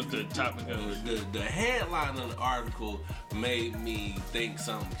the topic of it? The headline of the article made me think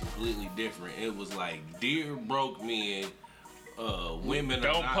something completely different. It was like, "Dear broke men, women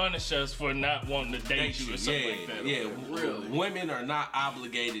Don't are not punish us for not wanting to date you or something like that. Yeah, really. Women are not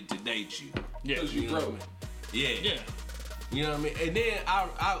obligated to date you. Yeah. You know what I mean? Yeah. Yeah. You know what I mean? And then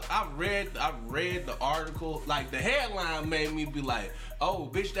I read the article. Like, the headline made me be like, "Oh,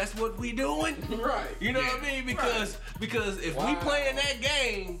 bitch, that's what we doing." Right. You know what I mean? Because if we playing that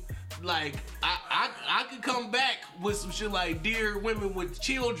game, like I could come back with some shit like "Dear women with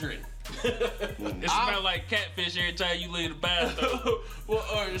children." It smells like catfish every time you leave the bathroom. Well,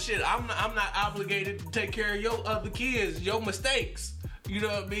 or shit, I'm not obligated to take care of your other kids, your mistakes. You know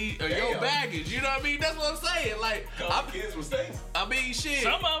what I mean? Or your baggage. You know what I mean? That's what I'm saying. Like, Kids' mistakes? I mean, shit.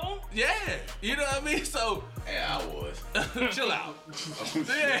 Some of them. Yeah. You know what I mean? So, Yeah, I was. chill out.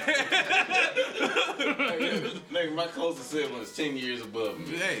 Yeah. Nigga, my closest sibling is 10 years above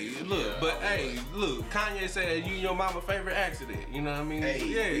me. Hey, look, Kanye said you and your mama favorite accident. You know what I mean? Hey,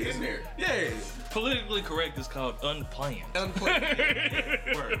 yeah. in there. Yeah. Politically correct is called unplanned. Unplanned.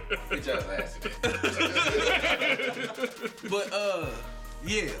 Word. Bitch ass accident. But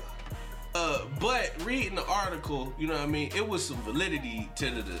yeah. But reading the article, you know what I mean, it was some validity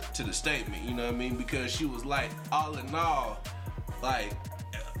to the statement, you know what I mean? Because she was like, all in all, like,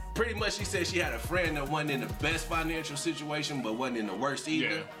 pretty much she said she had a friend that wasn't in the best financial situation, but wasn't in the worst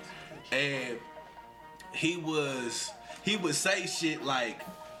either. Yeah. And he would say shit like,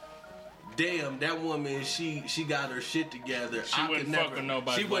 "Damn, that woman, she got her shit together. She wouldn't fuck with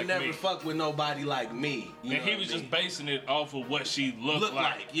nobody She would like never me." fuck with nobody like me." You And know he what was I just mean? basing it off of what she looked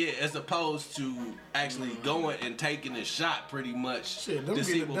like. Yeah, as opposed to actually going and taking a shot, pretty much Shit, them to be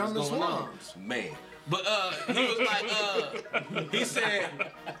see the what was dumbest going ones. on. Man, but he was like,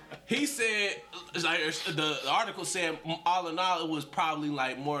 he said, like the article said, all in all, it was probably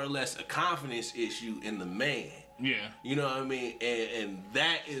like more or less a confidence issue in the man. Yeah. You know what I mean? And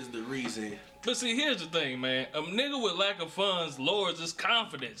that is the reason. But see, here's the thing, man. A nigga with lack of funds lowers his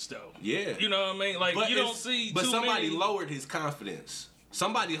confidence, though. Yeah. You know what I mean? Like, But you don't see But too somebody many. lowered his confidence.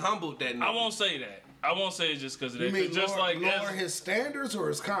 Somebody humbled that nigga. I won't say that. I won't say it's just because of You that. mean Just lower his standards or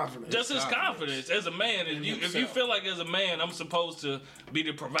his confidence? Just his confidence as a man. If you feel like as a man, I'm supposed to be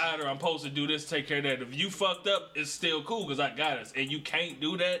the provider, I'm supposed to do this, take care of that. If you fucked up, it's still cool because I got us. And you can't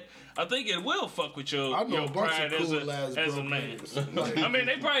do that, I think it will fuck with your pride as a man. I mean,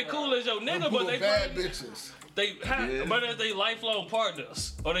 they probably cool as your nigga, but they bad probably bitches. But as they lifelong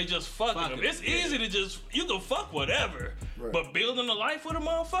partners, or they just fucking them. It's easy to you can fuck whatever. Right. But building a life with a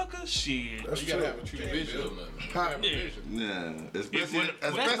motherfucker, shit. You gotta have a true vision. Yeah, especially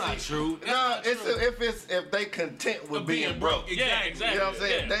that's not true. No, if they content with being broke. Exactly. You know what I'm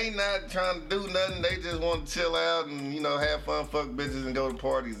saying? They not trying to do nothing. They just want to chill out and have fun, fuck bitches, and go to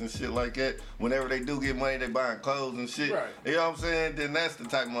parties and shit like that. Whenever they do get money, they buying clothes and shit. Right. You know what I'm saying? Then that's the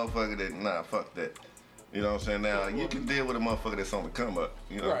type of motherfucker that fuck that. You know what I'm saying? Now, you can deal with a motherfucker that's on the come up,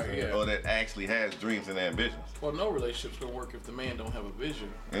 what I'm saying? Or that actually has dreams and ambitions. Well, no relationship's gonna work if the man don't have a vision.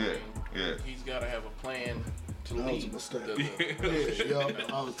 Yeah. He's gotta have a plan to lead. I was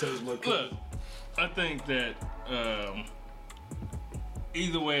telling my Look, I think that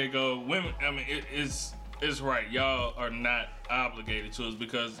either way it goes, women, I mean, it's right. Y'all are not obligated to us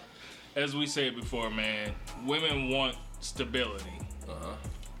because, as we said before, man, women want stability.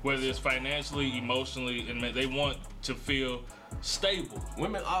 Whether it's financially, emotionally, and they want to feel stable.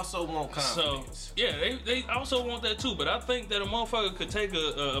 Women also want confidence. So, yeah, they also want that too. But I think that a motherfucker could take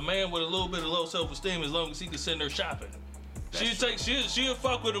a man with a little bit of low self-esteem as long as he can send her shopping. She'll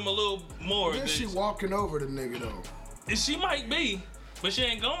fuck with him a little more. Then she walking over the nigga though. She might be. But she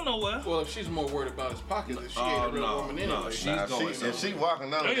ain't going nowhere. Well, if she's more worried about his pockets, if she ain't a real woman anyway. If she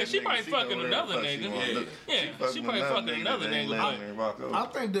walking over, she probably fucking another nigga. She probably fucking another nigga. I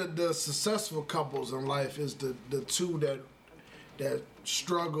think the successful couples in life is the two that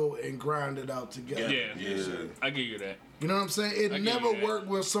struggle and grind it out together. Yeah. I give you that. You know what I'm saying? It never worked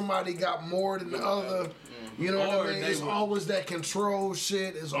when somebody got more than the other. You know what I mean? It's always that control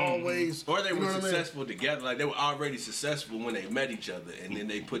shit. It's always... Or they were successful together. Like, they were already successful when they met each other, and then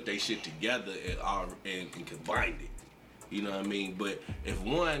they put their shit together and combined it. You know what I mean? But if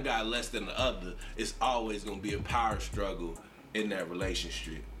one got less than the other, it's always going to be a power struggle in that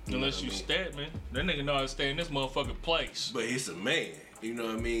relationship. Unless you stat, man. That nigga know how to stay in this motherfucking place. But it's a man. You know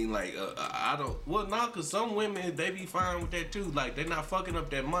what I mean? Like, I don't... Well, no, because some women, they be fine with that, too. Like, they not fucking up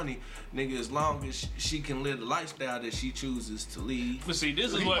that money, nigga, as long as she can live the lifestyle that she chooses to lead. But see,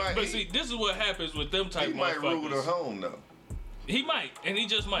 this is what happens with them type motherfuckers. He might rule her home, though. He might, and he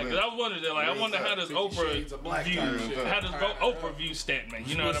just might. Because I wondered that, like, I wonder how does Oprah view Statman?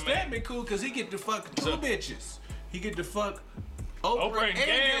 You know what I mean? Statman cool, because he get to fuck two bitches. He get to fuck Oprah and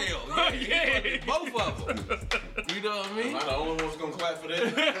Gail. Yeah, both of them. You know what I mean? I'm not the only one's gonna clap for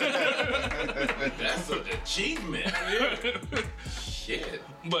that. That's an achievement. Shit.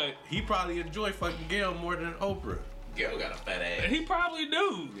 But he probably enjoy fucking Gail more than Oprah. Gail got a fat ass. He probably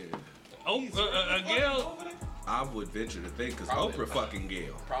do. Yeah. Gail. I would venture to think, because Oprah fucking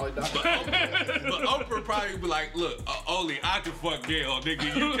Gail. Probably not. But Oprah probably be like, look, only I can fuck Gail,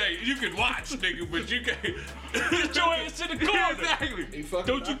 nigga. You can watch, nigga, but you can't. Get your ass in the corner. Exactly.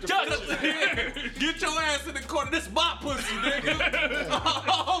 Don't you touch it. Get your ass in the corner. This my pussy, nigga.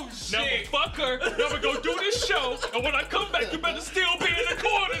 Oh, shit. Now we fuck her. Now we go do this show. And when I come back, you better still be in the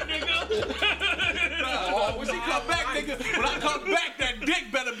corner, nigga. When she come back, nigga, when I come back, that dick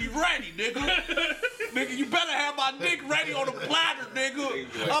better be ready, nigga. Nigga, you better have my dick ready on the platter, nigga.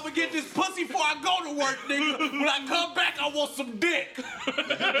 I'ma get this pussy before I go to work, nigga. When I come back, I want some dick.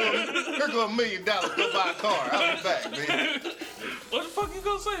 Here go $1 million. Go buy a car. I'll be back, man. What the fuck you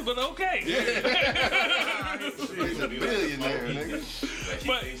gonna say? But okay. He's a billionaire, nigga.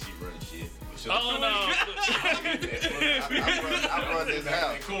 But She run shit. oh no. I run this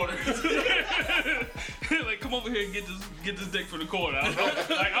house. Like, come over here and get this dick from the corner.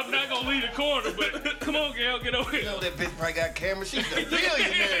 I'm not gonna leave the corner, but come on, Gail, get over here. You know that bitch probably got cameras. She's a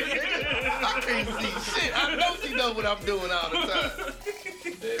billionaire, nigga. I can't see shit. I know she knows what I'm doing all the time.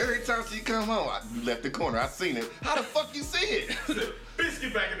 Every time she come home, you left the corner. I seen it. How the fuck you see it? Bitch,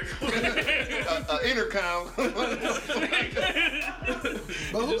 get back in the corner. Intercom.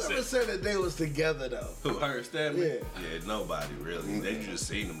 But whoever said that they was together though? Who, her and Stanley? Yeah. Yeah, nobody really. They just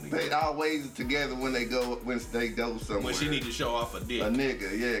seen them together. They always together when they go somewhere. When she need to show off a dick. A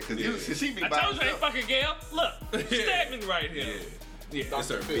nigga, yeah, because she be I by told you I ain't herself. fucking Gail. Look, Statman right here. Yeah. That's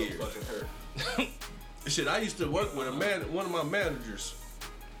her beard. Shit, I used to work with one of my managers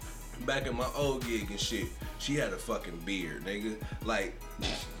back in my old gig and shit. She had a fucking beard, nigga. Like,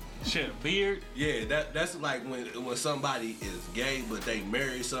 shit, a beard? Yeah, that's like when somebody is gay but they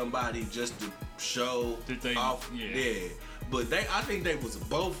marry somebody just to show that they off. Yeah. but I think they was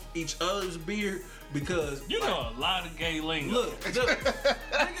both each other's beer because You know a lot of gay lingo. Look,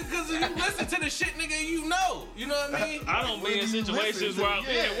 nigga, because you listen to the shit, nigga, you know what I mean? I don't be in situations where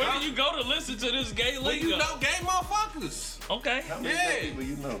where do you go to listen to this gay Well, lingo? you know gay motherfuckers. Okay. How many gay people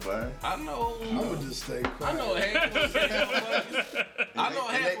you know, Brian? I know. I would just stay quiet. I know a handful of gay motherfuckers. I know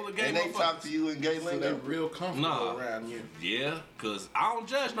a handful of gay And they motherfuckers. talk to you in gay So they're lingo? real comfortable around you. Yeah, because I don't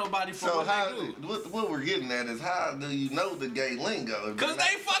judge nobody for So what how, they do. what we're getting at is how do you know the gay lingo? Because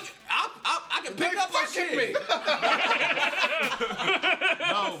they fucking, I can pick up on shit. me.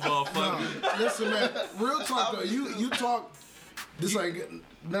 No, motherfucker. No, listen, man. Real talk though. You talk. This ain't got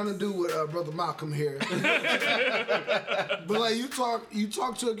nothing to do with Brother Malcolm here. But like you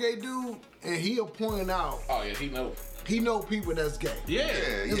talk to a gay dude and he'll point out. Oh yeah, he knows. He know people that's gay. Yeah.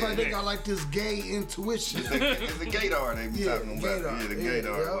 It's like they got like this gay intuition. It's the gaydar they be talking about. gaydar. Yeah, the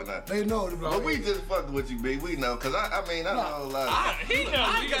gaydar and whatnot. They know it. But we just fucking with you, B. We know, because I know a lot of He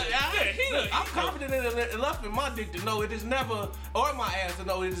knows. I'm confident enough in my dick to know it is never, or my ass to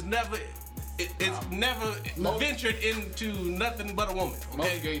know it is never. It's never ventured into nothing but a woman.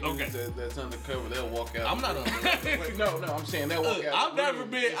 Most gay dudes Okay. that's undercover, they'll walk out. I'm not undercover. No, I'm saying they'll walk out. I've never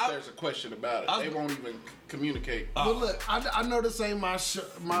been. If there's a question about it, they won't even communicate. But look, I know this ain't my show.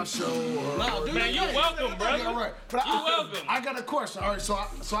 Or, No, or- dude, Man, you're welcome, brother. Yeah, right. But You're welcome. I got a question. All right, so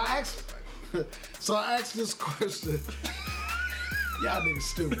I asked this question. Y'all niggas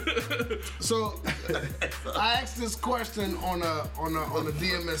stupid. So I asked this question on a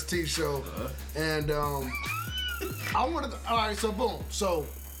DMST show, and I wanted. All right, so boom, so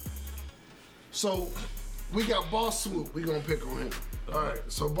we got Boss Swoop. We gonna pick on him. All right,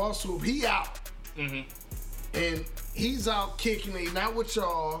 so Boss Swoop, he out, and he's out kicking it, not with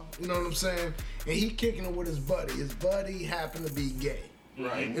y'all. You know what I'm saying? And he kicking it with his buddy. His buddy happened to be gay,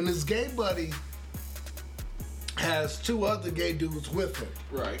 Right. and his gay buddy has two other gay dudes with him.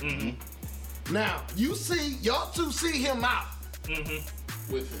 Right. Now, y'all two see him out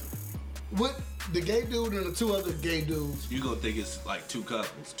With him. with the gay dude and the two other gay dudes. You gonna think it's like two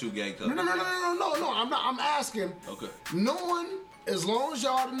couples, two gay couples? No. I'm not. I'm asking. Okay. Knowing, as long as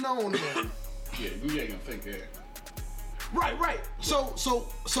y'all have known him. Yeah, you ain't gonna think that. Right. So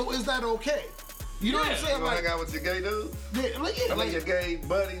is that okay? You know what I'm saying? You hang out with your gay dude? Your gay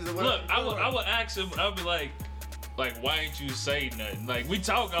buddies or whatever? Look, I would ask him. I'd be like, why ain't you say nothing? Like, we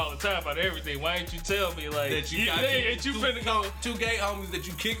talk all the time about everything. Why ain't you tell me, like, That you got you finna go? two gay homies that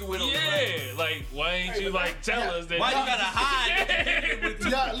you kicking with on the road. Yeah, like, why ain't you tell us that? Why you gotta hide?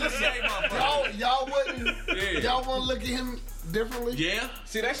 Yeah, listen, y'all wouldn't look at him differently. Yeah.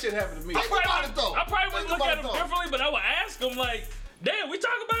 See, that shit happened to me. Think about it though. I probably wouldn't Think look at about him it, though. differently, but I would ask him, like, damn, we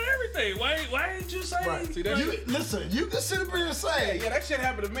talk about everything. Why ain't you say? Right. See, that Listen, you can sit up here and say, yeah, that shit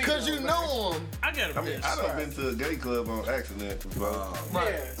happened to me. because you though, know him. I gotta. I mean, I done been to a gay club on accident before.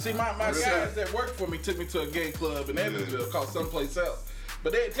 Right. Yeah. See, my guys that worked for me took me to a gay club in Evansville called someplace else.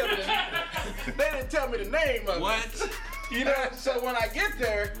 But they didn't tell me the name of it. What? You know, so when I get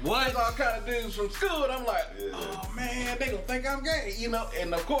there, What? there's all kind of dudes from school, and I'm like, oh man, they gonna think I'm gay, you know?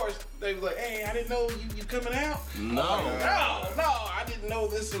 And of course, they was like, hey, I didn't know you coming out. No. I didn't know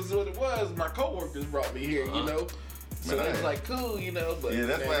this was what it was. My coworkers brought me here, you know? So Man, it was like, cool, you know, but Yeah,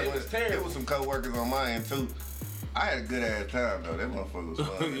 that's man, why it was terrible. there was some co-workers on my end too. I had a good ass time though. That motherfucker was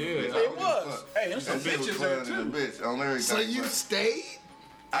fun. Yeah. It was. Hey, there's some That shit was bitches there fun in too. the bitch on everything. So you but stayed?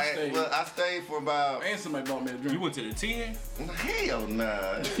 I stayed for about And somebody bought me a drink. You went to the 10? hell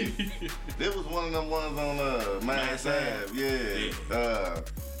nah. There was one of them ones on Mass Ave, yeah.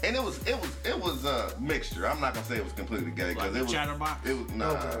 And it was a mixture. I'm not gonna say it was completely gay Like because the it was Chatterbox? It was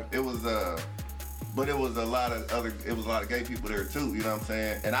it was but it was a lot of gay people there too. You know what I'm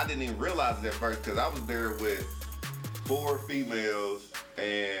saying? And I didn't even realize it at first because I was there with 4 females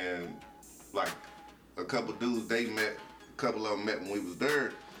and like a couple dudes they met. A couple of them met when we was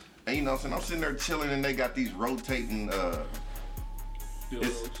there. And you know what I'm saying? I'm sitting there chilling and they got these rotating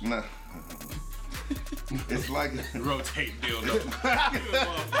it's nah. It's like Rotate dildo.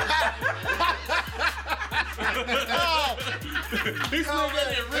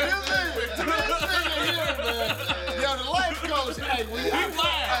 Yo, the life coach, hey,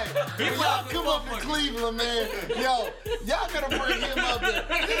 y'all come up in Cleveland, man. Yo, y'all gotta bring him up there.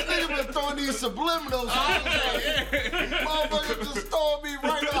 This nigga been throwing these subliminals. Motherfucker just throwing me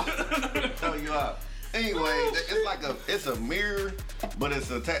right off. tell you out. Anyway, it's a mirror, but it's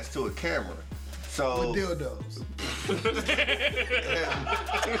attached to a camera. So With dildos.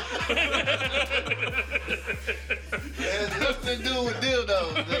 it has nothing to do with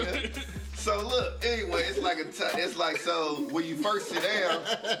dildos, nigga. So look, anyway, it's like so when you first sit down,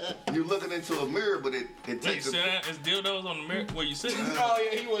 you're looking into a mirror, but it Wait, takes sit down. It's dildos on the mirror where you sitting. Oh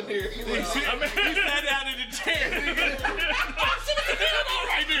yeah, he wasn't there. He wasn't there. I mean, he sat down in the chair. Oh shit, it's a dildo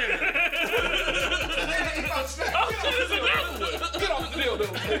right there. Oh shit, it's another one. Get off the dildo.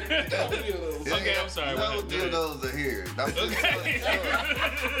 Get off the dildo. Okay, I'm sorry. No dildos are here. I'm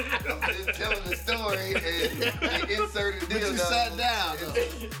just telling the story and they inserted dildos. But you sat down.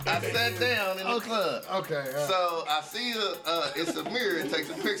 I sat down in the club. Okay. So I see it's a mirror. It takes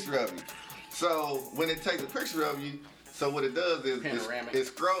a picture of you. So when it takes a picture of you, so what it does is it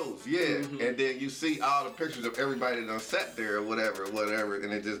scrolls, and then you see all the pictures of everybody that done sat there or whatever,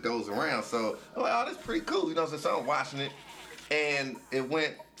 and it just goes around. So I'm like, oh, that's pretty cool, you know. So I'm watching it, and it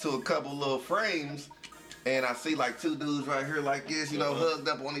went to a couple little frames. And I see like two dudes right here like this, you know, hugged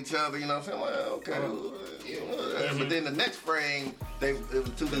up on each other, you know what I'm saying? Well, okay. But then the next frame, it was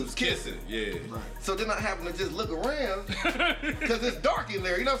two dudes kissing. Yeah. Right. So then I happened to just look around, because it's dark in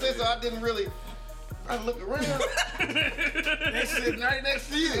there, you know what I'm saying? So I didn't really, I looked around. They sitting right next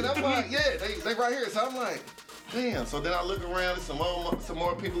to you. And I'm like, yeah, they right here. So I'm like, damn. So then I look around and some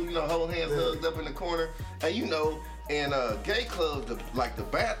more people, you know, holding hands hugged up in the corner. And you know, in gay clubs, the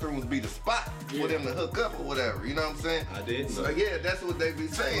bathrooms be the spot for them to hook up or whatever. You know what I'm saying? I did. So yeah, that's what they be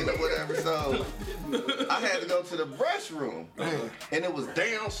saying or whatever. So I had to go to the restroom, and it was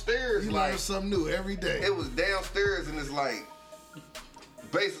downstairs. You learn something new every day. It was downstairs, and it's like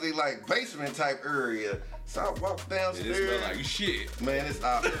basically like basement type area. So I walked downstairs. It smelled like shit. Man, it's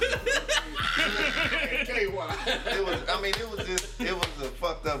obvious. It was a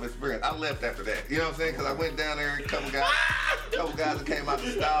fucked up experience. I left after that. You know what I'm saying? Because I went down there, a couple guys that came out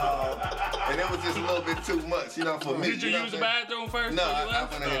the stall, and it was just a little bit too much, you know, for me. Did you use the bathroom first? No, I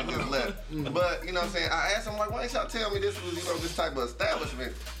went ahead and just left. But, you know what I'm saying? I asked them, like, why didn't y'all tell me this was, you know, this type of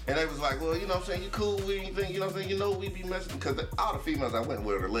establishment? And they was like, well, you know what I'm saying? You cool with anything? You know what I'm saying? You know we be messing, because all the females I went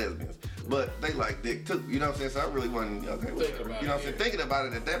with are lesbians. But they like dick too, you know what I'm saying? So I really wasn't, okay, whatever. You know what I'm saying? Thinking about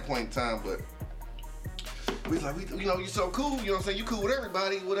it at that point in time, but we was like, you know, you so cool, you know what I'm saying? You cool with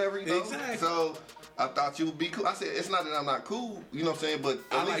everybody, whatever, you know? Exactly. So I thought you would be cool. I said, it's not that I'm not cool, you know what I'm saying? But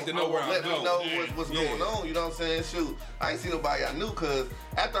I like to know where I'm let going. me know what's going on, you know what I'm saying? Shoot, I ain't seen nobody I knew, because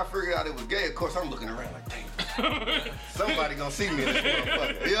after I figured out it was gay, of course, I'm looking around like, damn. Somebody gonna see me in this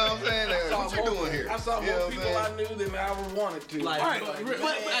motherfucker. You know what I'm saying? What you doing here? I saw more people I knew than I ever wanted to.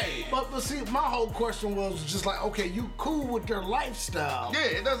 But see, my whole question was just like, okay, you cool with their lifestyle.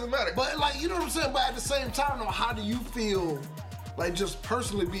 Yeah, it doesn't matter. But like, you know what I'm saying? But at the same time, though, how do you feel like just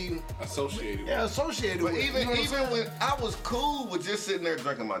personally being associated but with it? even when I was cool with just sitting there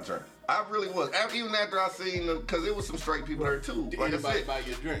drinking my drink. I really was. Even after I seen them, because there was some straight people there too. Did like anybody buy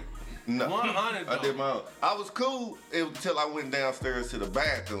your drink? No, 100 I did my own. I was cool until I went downstairs to the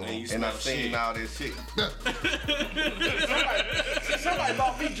bathroom and I seen all this shit. Somebody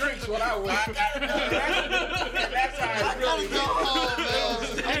bought me drinks when I went. That's how I gotta go home, man.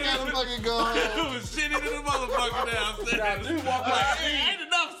 I gotta fucking go home. It was shitty to the motherfucker downstairs. Ain't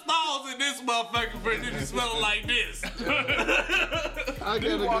enough stalls in this motherfucker for it to smell like this. I gotta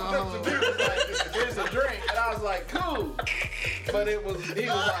go home. He was like, here's a drink. And I was like, cool. But he was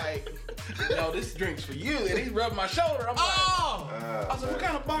like, no, this drink's for you. And he rubbed my shoulder. I'm like, I was like, what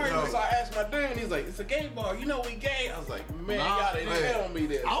kind of bar is this? So I asked my dude, and he's like, it's a gay bar. You know we gay. I was like, man, y'all didn't tell me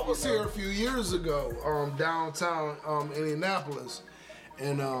this. I was here a few years ago, downtown Indianapolis,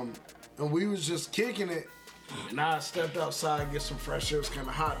 and we was just kicking it. And I stepped outside to get some fresh air. It was kind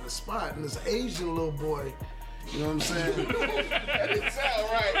of hot in the spot, and this Asian little boy, you know what I'm saying? That didn't sound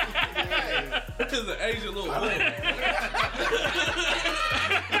right. This is an Asian little boy.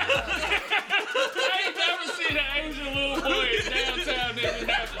 I ain't never seen an Asian little boy in downtown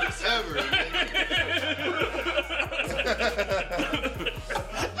Indianapolis. Ever.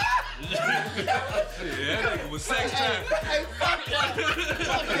 Yeah, that nigga was sex time. Hey, fuck that.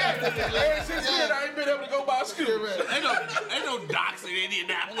 Ever since then, I ain't been able to go by school. Ain't no docks in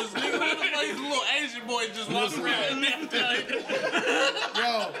Indianapolis, nigga. What the fuck is a little Asian boy just walking around downtown?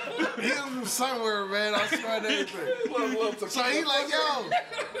 Yo, he was from somewhere, man. I swear to everything. So he like, yo,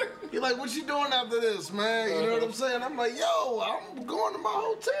 he like, what you doing after this, man? You know what I'm saying? I'm like, yo, I'm going to my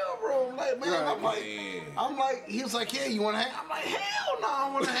hotel room. Like, man, I'm like, he was like, yeah, you want to hang? I'm like, hell no, I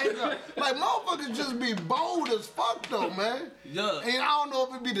want to hang up. Like, motherfuckers just be bold as fuck though, man. Yeah. And I don't know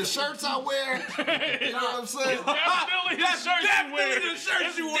if it be the shirts I wear. You know what I'm saying? Definitely the shirts you wear. Definitely the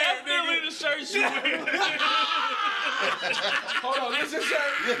shirts you wear, Definitely the shirts you wear. Hold on, this is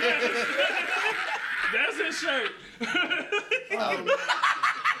shirt. That's his shirt. Is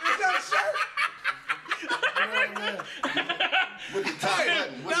that a shirt? With the top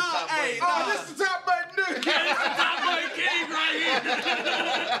button. With the top button. Oh,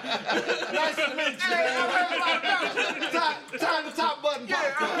 Nice to meet you, man. Time the top button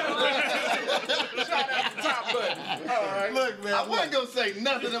podcast. Shout out to Top Button. All right. Look, man. I wasn't gonna say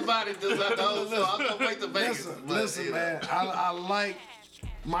nothing about it just like the whole show. I'm gonna wait to Vegas. Listen, man. I like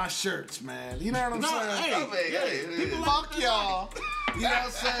my shirts, man. You know what I'm saying? Fuck y'all. You know what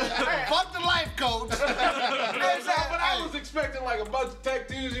I'm saying? Fuck the life coach. You know what I'm saying? But I was expecting like a bunch of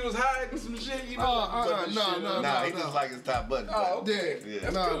tattoos. You was hiding some shit. You know? Nah, he just like his top button. Oh, Yeah.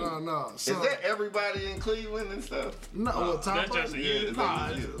 No. So, Is that everybody in Cleveland and stuff? no, well, top That's button. just you. Nah,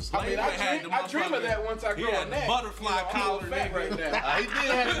 I mean, I dream of that once I grow Yeah, a neck. butterfly collar, fat nigga. right now. He did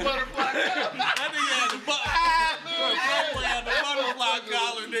have the butterfly. That nigga had the butterfly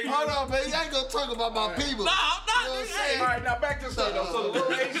collar, nigga. Hold on, man. You ain't gonna talk about my people. No, You know what I'm saying? All right, now back to the story though. So the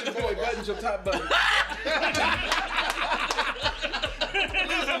little Asian boy buttons your top button.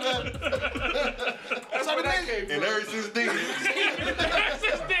 That's where that came from. And ever since then,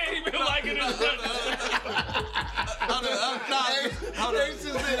 Since then, he been liking his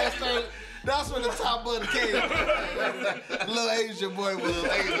That's when the top button came. Little Asian boy was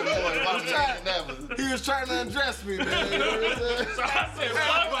Asian boy, he was trying to undress me, man. You know what I'm saying? So I said,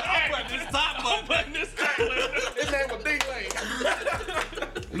 I'm putting this top button. I'm putting this top button. His name was D-Lane.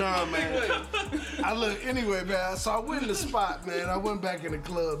 Nah, man. I look anyway, man. So I went in the spot, man. I went back in the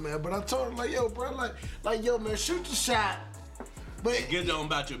club, man. But I told him, like, yo, bro, like, yo, man, shoot the shot. But Get on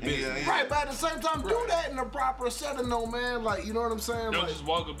about your business. right, but at the same time, do that in a proper setting, though, man. Like, you know what I'm saying? Don't Like, just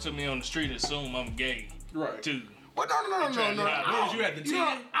walk up to me on the street and assume I'm gay. Right. Too. but no. Where was you at the You know,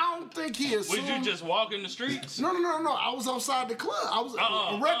 10? I don't think he Would assumed. you just walk in the streets? No. I was outside the club. I was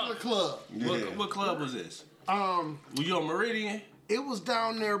a regular club. What club was this? Were you on Meridian? It was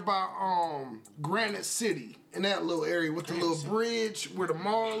down there by Granite City, in that little area with the little bridge where the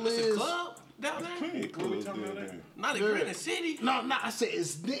mall is. Club down there? Plenty of clubs down there. Not in Granite City. No, I said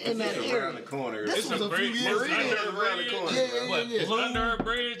it's in that around area. the corner. This It's was a a few bridge. years It's ago. under a Around the bridge. corner. Yeah. It's under a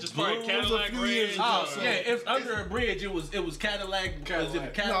bridge. It's probably Blue was a Cadillac few Bridge. years ago. Oh, yeah, if under a bridge, it was Cadillac. Was it No,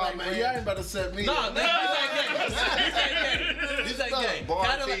 Cadillac man, Bridge? you ain't about to set me No, up. this ain't gay.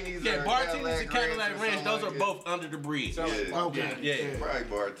 Bartinis Yeah, are Bartinis and Cadillac Cadillac Ranch or Ranch, those are something both under the bridge. Yeah. Okay. Yeah. Probably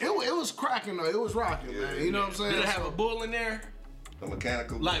Bart. It was cracking though. It was rocking, man. You know what I'm saying? Did it have a bull in there? A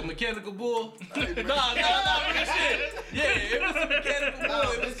mechanical. Like mechanical bull? No, real shit. Yeah, it was a mechanical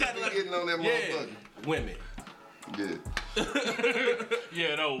bull. It was Cadillac. Getting on that Yeah, motherfucker. women. Yeah.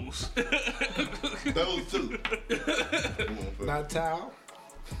 Yeah, those. Those two. Not towel.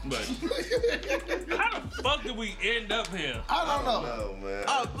 But how the fuck did we end up here? I don't know. No, man.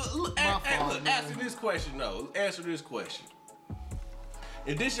 But look, fault, man. answer this question though. Answer this question.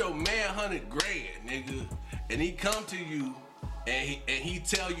 If this your man $100,000, nigga, and he come to you and he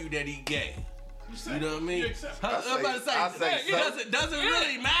tell you that he gay, you know what I mean? I'm about to I say so. does it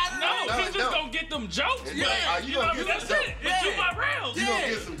really matter? No, he just gonna get them jokes. Yeah, Yeah, you you know, gonna get that's them it. jokes. It's Yeah. you my rounds. You gonna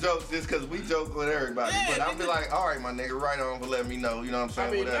get some jokes just because we joke with everybody. Yeah, But I'll be like, all right, my nigga, right on for letting me know. You know what I'm saying?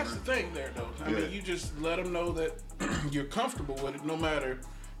 I mean, Whatever. that's the thing there, though. I Yeah. mean, you just let them know that you're comfortable with it, no matter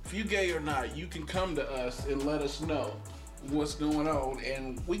if you gay or not. You can come to us and let us know what's going on,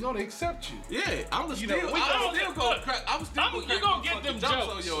 and we gonna accept you. Yeah, I'm You still. know, we I'm don't- still gonna crack. I'm still gonna you crack gonna them get them fucking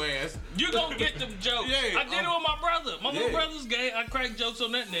jokes. on your ass. You gonna get them jokes. Yeah, I did it with my brother. My little yeah. brother's gay. I cracked jokes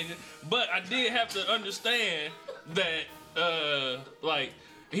on that nigga. But I did have to understand that like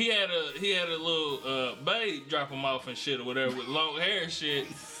he had a little babe drop him off and shit or whatever with long hair and shit.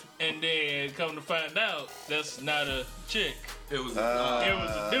 And then come to find out that's not a chick. It was. It was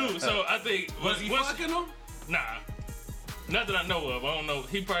a dude. So I think was he fucking him? Nah. Not that I know of. I don't know.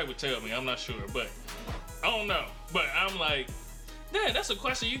 He probably would tell me. I'm not sure. But I don't know. But I'm like, damn, that's a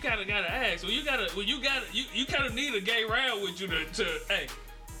question you kinda gotta ask. You kind of need a gay round with you to hey,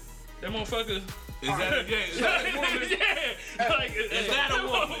 that motherfucker. Is that a gay? Is that a woman? Yeah. Like, Is that a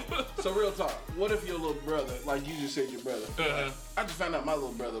woman? So real talk. What if your little brother, like you just said, your brother? I just found out my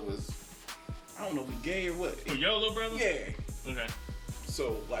little brother was, I don't know, we gay or what? Your little brother? Yeah. Okay.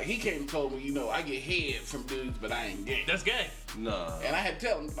 So like he came and told me, you know, I get head from dudes, but I ain't gay. That's gay. Nah. And I had to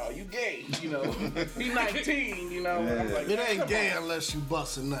tell him, oh, you gay, you know. He's 19, you know. And I'm like, It man, ain't come gay on. unless you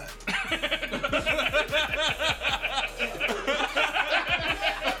bust a nut.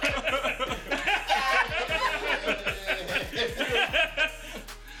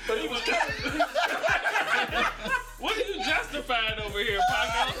 What are you justifying over here,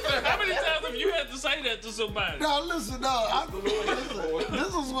 Paco? How many times have you had to say that to somebody? No, listen, listen, this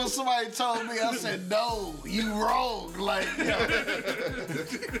is what somebody told me. I said, no, you wrong. Like, you know,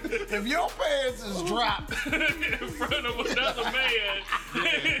 if your pants is dropped, In front of another man.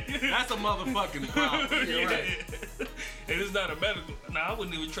 That's a motherfucking problem. You're right. And it's not a medical. Nah, I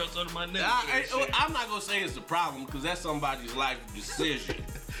wouldn't even trust under my nigga. I'm not gonna say it's a problem because that's somebody's life decision.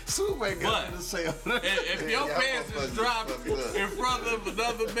 Super ain't got nothing to say on that. If your pants is dropped in front of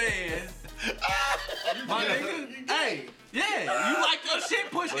another man, my nigga, hey, yeah, you like your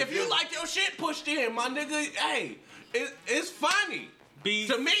shit pushed. If you like your shit pushed in, my nigga, hey, it's funny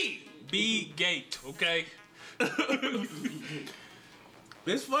to me. Be gate, okay?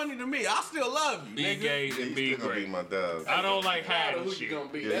 It's funny to me. I still love you, be nigga. Gay and be gonna great. be my dog. I don't like hiding Who shit. you gonna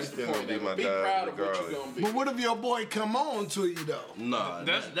be? Yeah, That's he's the still point. gonna be my Be dog proud of what you regardless. gonna be. But what if your boy come on to you though? Nah,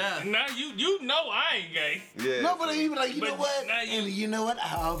 That's that. Now you know I ain't gay. Yeah. No, but he be like, you But know what? now you- And you know what?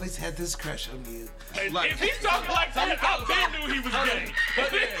 I always had this crush on you. If he's talking like that, I been knew he was gay.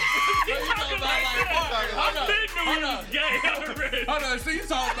 If he's talking like that, I been knew he was gay already. Hold on, so you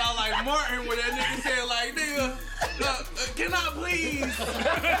talking about like Martin when that nigga said like, nigga, can I please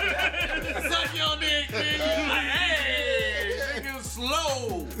suck your dick, nigga? Like, hey, nigga,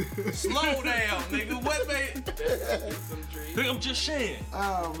 slow down, nigga. What made? I'm just saying.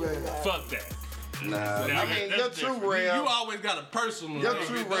 Oh man. Fuck that. Nah, I mean, that's your true different. realm. You always got a personal. Your nigga.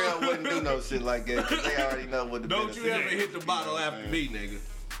 true realm wouldn't do no shit like that. 'Cause they already know what the Don't business you ever is. hit the bottle after me, nigga.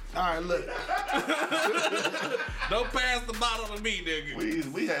 All right, look. Don't pass the bottle to me,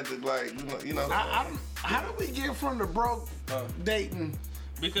 nigga. We had to like you know. How did we get from the broke dating?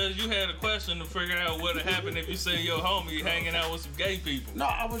 Because you had a question to figure out what would happen if you say your homie hanging out with some gay people. No,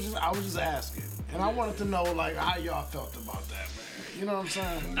 I was just asking, and I wanted to know like how y'all felt about that, man. You know what I'm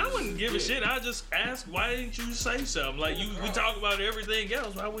saying? I wouldn't give a shit. I just ask, why didn't you say something? Like we talk about everything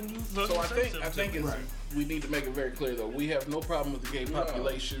else. Why wouldn't you fucking So I say think something? it's, we need to make it very clear though. We have no problem with the gay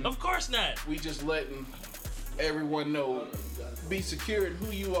population. Of course not. We just letting everyone know, be secure in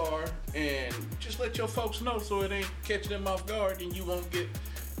who you are, and just let your folks know so it ain't catching them off guard, and you won't get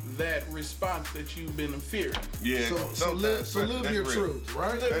that response that you've been fearing. Yeah. So live that's your real. truth,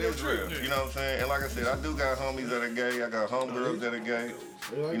 right? That is real. You know what I'm saying? And like I said, I do got homies that are gay. I got homegirls that are gay.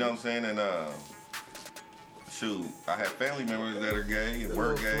 You know what I'm saying? And shoot, I have family members that are gay and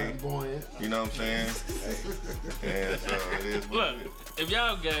were gay. You know what I'm saying? And so it is what Look, it is. if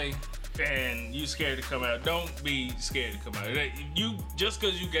y'all gay and you scared to come out, don't be scared to come out. You just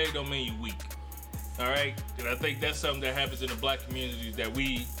because you gay don't mean you weak. All right? And I think that's something that happens in the black community, that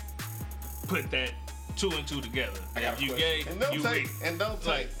we put that 2 and 2 together. If you gay, And don't you take, weak. and don't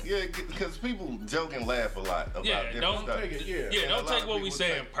take, yeah, because people joke and laugh a lot about different don't stuff. take it, yeah. Yeah, And don't a lot take of what we people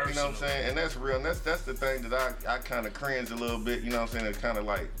saying take- personal. You know what I'm saying? And that's real. And that's the thing that I kind of cringe a little bit. You know what I'm saying? It's kind of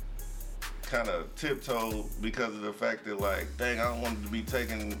like, kind of tiptoe because of the fact that like, dang, I don't want it to be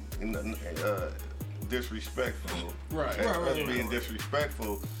taken disrespectful. Right. Us being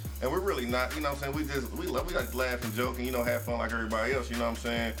disrespectful. And we're really not, you know what I'm saying? We like to laugh and joke and, you know, have fun like everybody else, you know what I'm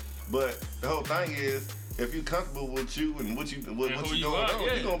saying? But the whole thing is, if you comfortable with you and what you who going you on, are,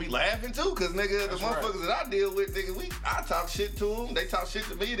 yeah. you gonna be laughing too, cause nigga, the motherfuckers that I deal with, nigga, I talk shit to them, they talk shit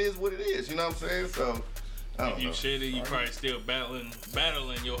to me. It is what it is, you know what I'm saying? So I don't If you know. shitty, you probably still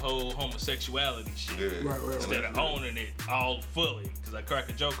battling your whole homosexuality shit. Yeah. Right. Instead of owning it all fully. Because I crack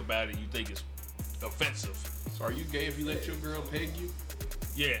a joke about it, you think it's offensive. So are you gay if you let your girl peg you?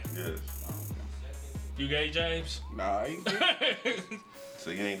 Yeah. Yes. You gay, James? Nah, I ain't gay. So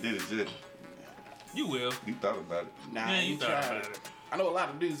you ain't did it yet. You will. You thought about it. Nah, Yeah, I you ain't thought tried about it. it. I know a lot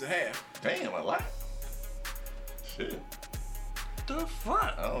of dudes that have. Damn, a lot. Shit. The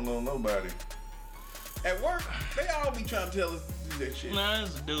fuck? I don't know nobody. At work, they all be trying to tell us to do that shit. Nah,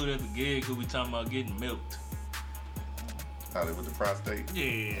 there's a dude at the gig who be talking about getting milked. How they with the prostate?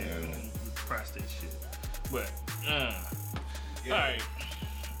 Yeah. Prostate shit. But, alright.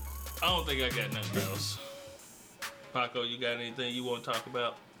 I don't think I got nothing else. Paco, you got anything you want to talk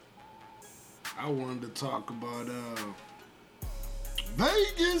about? I wanted to talk about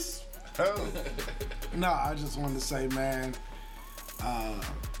Vegas. Oh. No, I just wanted to say, man,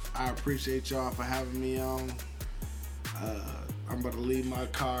 I appreciate y'all for having me on. I'm about to leave my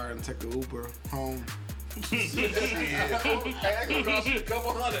car and take an Uber home. That could cost you a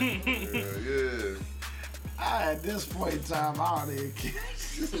couple hundred. Yeah. At this point in time, I don't even care.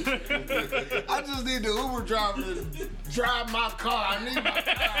 I just need the Uber driver to drive my car. I need my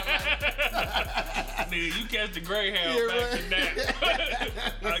car. Nigga, you catch the Greyhound Yeah, back right. to that.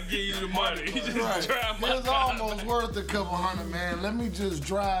 I'll give you the money. You just Right. drive my It's car. almost worth a couple hundred, man. Let me just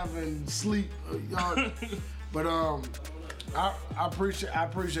drive and sleep. Y'all. But I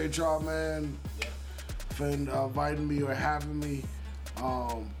appreciate y'all, man, for inviting me or having me.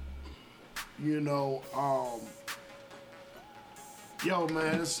 Yo,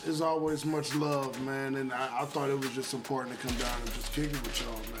 man, it's always much love, man, and I thought it was just important to come down and just kick it with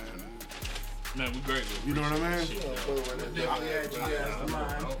y'all, man. Man, we great. You know what I mean?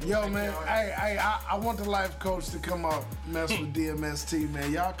 Yo, man, I want the life coach to come up, mess with DMST,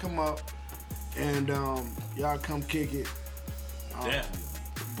 man. Y'all come up and y'all come kick it. Yeah.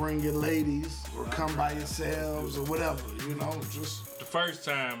 Bring your ladies or come by yourselves or whatever, you know, just. The first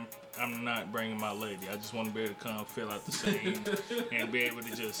time, I'm not bringing my lady. I just want to be able to come fill out the scene and be able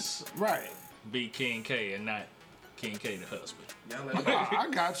to just be King K and not King K the husband. I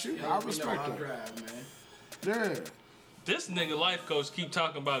got you. I respect that. Yeah. This nigga life coach keep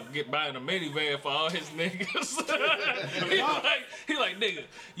talking about buying a minivan for all his niggas. he like, nigga,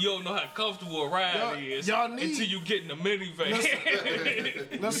 you don't know how comfortable a ride is until you get in a minivan.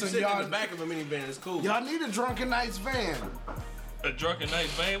 Listen, y'all y'all, in the back of a minivan is cool. y'all need a Drunken Nights van. A Drunken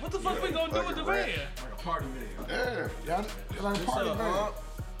Nights van? What the fuck we gonna do with the van? Yeah, y'all like a party van.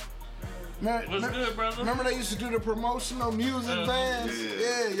 Man, What's good, brother? Remember they used to do the promotional music vans?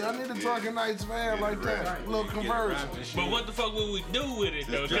 Yeah, y'all need a Drunken Nights van like that. Little conversion. But what the fuck would we do with it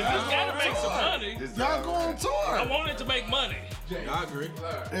though? Cause it's gotta make some money. Y'all go on tour. I want it to make money. I agree.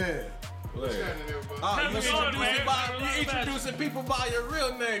 Yeah. You introducing people by your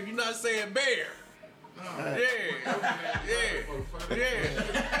real name. You're not saying Bear.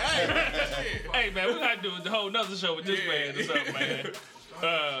 Hey man, we gotta do a whole nother show with this man or something, man.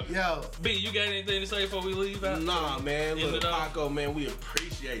 Yo, B, you got anything to say before we leave out? Nah, man. Look, Paco, man, we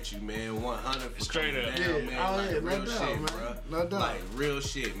appreciate you, man. 100 for Straight coming up. down, man. Like, no real doubt, shit, man. bro. No doubt. Like, real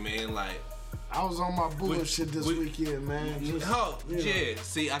shit, man. Like, I was on my bullshit this weekend, man. Yeah.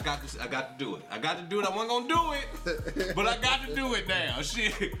 See, I got to do it. I wasn't gonna do it, but I got to do it now.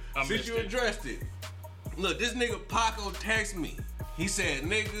 Shit. Since you addressed it. Look, this nigga Paco text me. He said,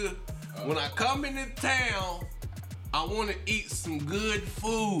 nigga, when I come into town, I want to eat some good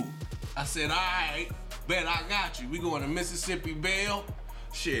food. I said, all right, bet I got you. We going to Mississippi Belle.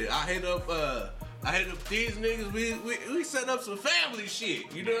 Shit, I hit up these niggas. We set up some family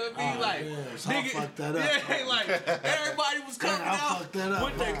shit. You know what I mean? So I fucked that up. Yeah, like everybody was coming out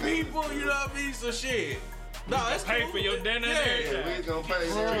with their people. You know what I mean? So shit. No, it's pay cool. for your dinner. Yeah, we gonna pay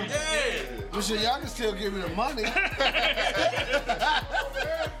for it. Yeah. But shit, y'all can still give me the money.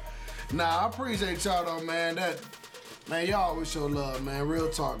 Nah, I appreciate y'all though, man. Man, y'all always show love, man. Real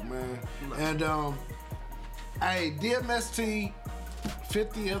talk, man. And hey, DMST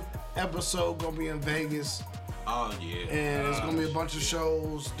 50th episode gonna be in Vegas. Oh yeah. And it's gonna be a bunch of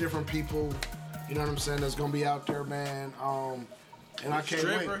shows, different people. You know what I'm saying? That's gonna be out there, man. And I can't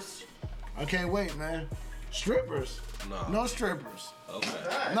wait. I can't wait, man. Strippers? No strippers.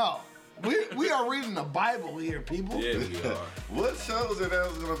 Okay. No. We are reading the Bible here, people. Yeah, we are. What shows are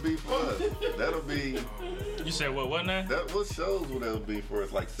that gonna be for us? That'll be. You said what now? What shows will that be for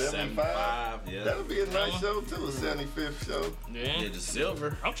us? Like 75? Yeah. That'll be a nice show too. A 75th show. Yeah. The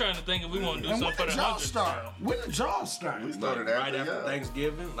silver. I'm trying to think if we want to do And something for when the did y'all 100th start? show. When did y'all start? We started right after y'all.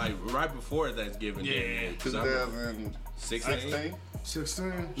 Thanksgiving, like right before Thanksgiving. Yeah. 2016.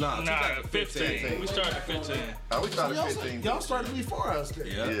 16? Nah, 15. 2015. We started 15. Oh, we started 15. Y'all started before us then.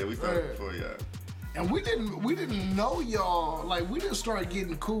 Yeah, we started before y'all. And we didn't know y'all. Like, we didn't start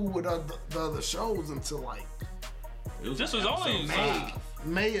getting cool with the other shows until like This was only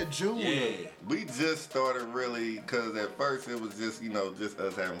May or June. Yeah. We just started really, because at first it was just, just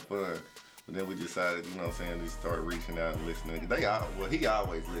us having fun. But then we decided, you know what I'm saying, to start reaching out and listening. He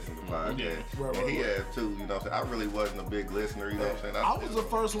always listened to podcasts. Right, and he right. has too, you know what I'm saying. I really wasn't a big listener, you know what I'm saying. I was the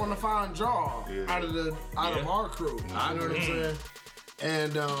first one to find Jaw out of our crew. You know what I'm saying?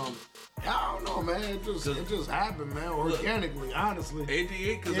 And I don't know, man. It just happened, man, organically, honestly. It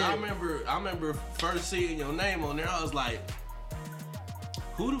did, because I remember first seeing your name on there, I was like,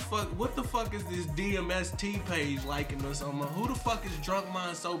 what the fuck is this DMST page liking or something? Who the fuck is Drunk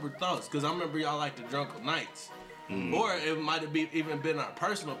Mind Sober Thoughts? Because I remember y'all like the Drunken Nights. Or it might have even been our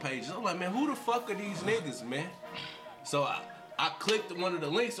personal pages. I'm like, man, who the fuck are these niggas, man? So I clicked one of the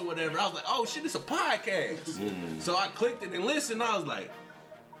links or whatever. I was like, oh shit, it's a podcast. So I clicked it and listened. I was like,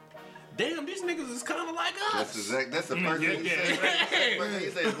 damn, these niggas is kind of like us. That's the first thing he said. He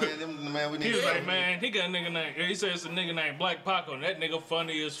said, man, we need He was like, man, he got a nigga named, he said it's a nigga named Blk Paco, and that nigga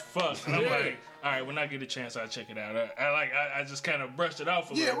funny as fuck. And I'm like, all right, when I get a chance, I'll check it out. I just kind of brushed it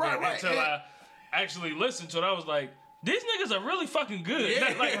off a little bit until I actually listened to it. I was like, these niggas are really fucking good.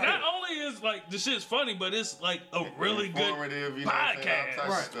 Yeah. Not only is like the shit's funny, but it's like a really good podcast.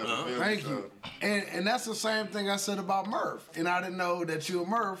 Right. Thank you. And that's the same thing I said about Murph. And I didn't know that you and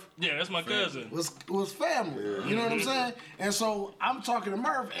Murph Yeah, that's my cousin. was family. You know what I'm saying? And so I'm talking to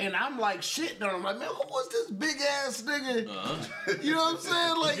Murph and I'm like shitting on him. Like, man, who was this big ass nigga? You know what I'm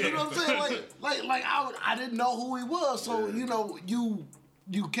saying? Like, you know what I'm saying? Like I didn't know who he was. So, you know, you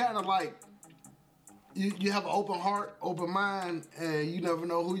kind of like you have an open heart, open mind, and you never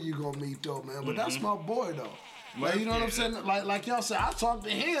know who you gonna meet though, man. But that's my boy though. Like, you know what I'm saying? Like y'all said, I talk to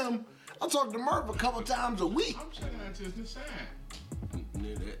him. I talk to Murph a couple times a week. I'm saying that's just the sign.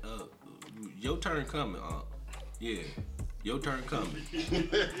 Your turn coming, yeah. Your turn coming.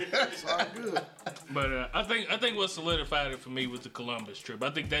 It's all good. But I think what solidified it for me was the Columbus trip.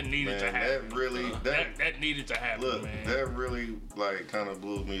 I think that needed to happen. That needed to happen, look, man. that really like kind of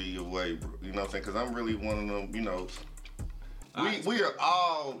blew me away, bro. You know what I'm saying? Because I'm really one of them. You know, we're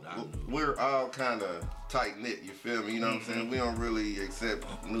all kind of tight knit. You feel me? You know what I'm saying? We don't really accept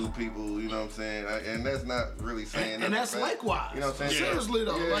new people. You know what I'm saying? And that's not really saying. And that's likewise. You know what I'm saying? Seriously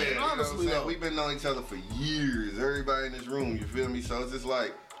though, yeah, like you know what I'm honestly saying? though. We've been knowing each other for years. Everybody in this room. You feel me? So it's just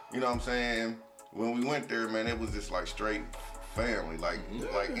like, you know what I'm saying? When we went there, man, it was just like straight family. Like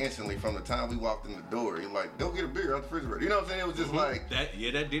instantly from the time we walked in the door, you're like, go get a beer out the refrigerator. You know what I'm saying? It was just like that.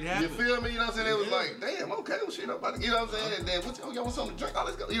 Yeah, that did happen. You feel me? You know what I'm saying? It was like, damn, okay, well, shit, nobody. You know what I'm saying? And then y'all want something to drink? Oh,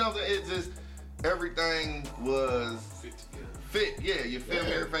 let's go. You know what I'm saying? It just everything was fit. Yeah, you feel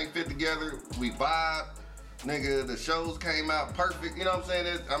me? Everything fit together. We vibe, nigga. The shows came out perfect. You know what I'm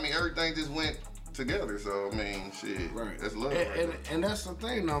saying? Everything just went together. So I mean, shit, Right. That's love. And that's the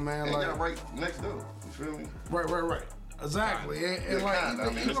thing though, man. And like y'all right next door. You feel me? Right. Exactly. And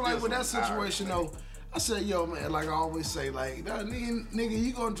like even like with that situation though, I said, yo, man, like I always say, like, nigga,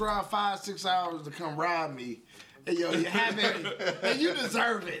 you gonna drive 5-6 hours to come ride me. And yo, you have it, and you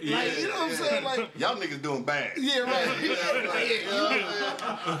deserve it. Like, you know what I'm saying? Like, y'all niggas doing bad. Yeah, right. Y'all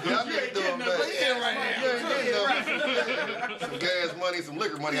niggas doing bad. Yeah, right. Some gas money, some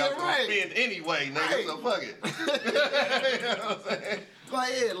liquor money I was gonna spend anyway, nigga, so fuck it. You know what I'm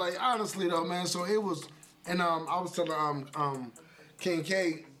saying? Like honestly though, man, so it was, and I was telling King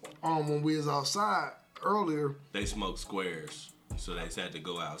K when we was outside earlier. They smoked squares. So they had to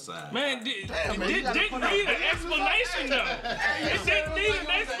go outside. Man, Dick need an explanation though. He said need an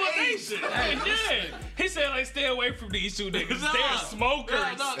explanation. He did. He said like stay away from these two niggas. They're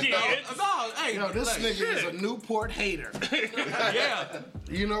smokers, kids. Hey, yo, this nigga is a Newport hater. Yeah.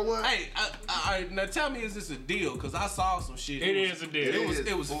 You know what? Hey, now tell me, is this a deal? Cause I saw some shit. It is a deal. It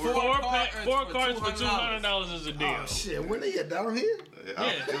was four cards for $200 is a deal. Oh shit, when they get down here?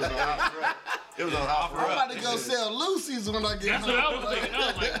 It was on offer. I'm about to go sell Lucy's when I get That's home. what I was thinking. I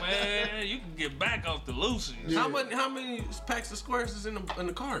was like, man, you can get back off the Lucy's. Yeah. How many packs of squares is in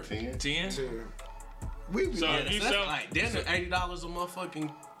the cart? 10. 10. We be you sell like damn near $80 a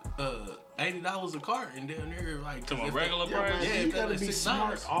motherfucking $80 a cart, and down there like to a regular price. Yeah, you gotta be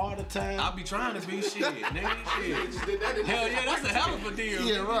smart all the time. I'll be trying to be shit, nigga. Shit. Hell yeah, that's a hell of a deal.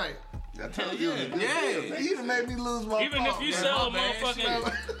 Yeah, right. I told you. Yeah. You done made me lose my Even if you sell a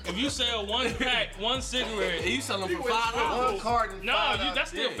motherfucking, if you sell one pack, one cigarette, you sell them for $5. One carton. No,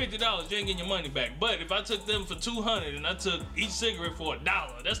 that's still $50. You ain't getting your money back. But if I took them for $200 and I took each cigarette for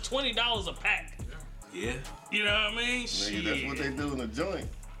 $1, that's $20 a pack. Yeah. You know what I mean? Nigga, that's what they do in the joint.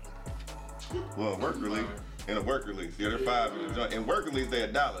 Well, work release. In a work release. Yeah, they're $5 in the joint. In work release, they're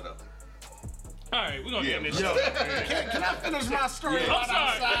 $1 though. All right, we're gonna get this. Yo, can I finish my story I'm about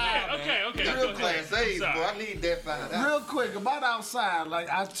sorry. outside? Okay. Real class A's, boy. I need that $5. Real quick, about outside, like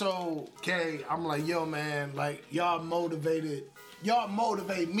I told Kay, I'm like, yo, man, like y'all motivate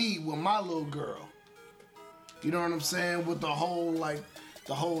me with my little girl. You know what I'm saying? With the whole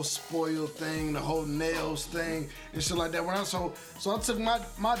spoiled thing, the whole nails thing, and shit like that. So I took my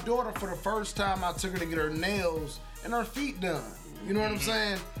daughter for the first time. I took her to get her nails and her feet done. You know what I'm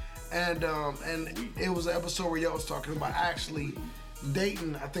saying? And it was an episode where y'all was talking about actually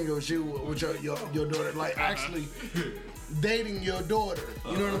dating. I think it was you with your daughter, like actually dating your daughter.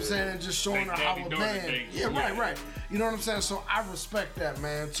 You know what I'm saying? And just showing her how a man. Yeah, right. You know what I'm saying? So I respect that,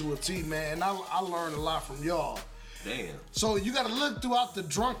 man, to a T, man. And I learned a lot from y'all. Damn. So you got to look throughout the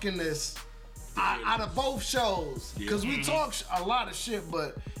drunkenness out of both shows, because we talk a lot of shit,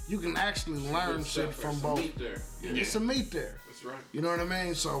 but you can actually learn shit from both. It's a meet there. That's right. You know what I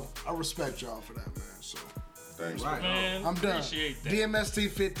mean? So I respect y'all for that, man. So Thanks, Right. Man, I'm done. appreciate that.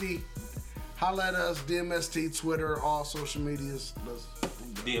 DMST50. Holla at us. DMST Twitter, all social medias.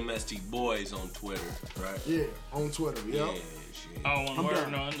 DMST Boys on Twitter, right? Yeah, on Twitter. Yep. Yeah, shit. All one I'm word,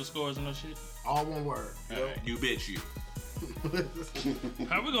 done. no underscores and no shit. All one word. Alright. You bitch you.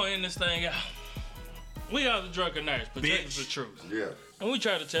 How we gonna end this thing out? We are the Drunken Nerds, protectors of truth. Yeah. And we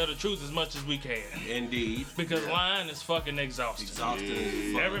try to tell the truth as much as we can. Indeed. Because lying is fucking exhausting.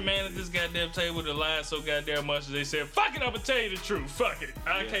 Every man at this goddamn table that lied so goddamn much that they said, fuck it, I'm gonna tell you the truth. Fuck it.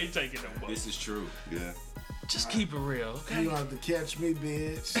 I can't take it no more. This is true. Yeah. Just keep it real, okay? You gonna have to catch me,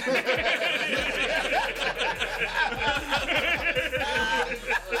 bitch.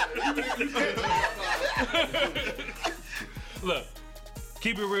 Look,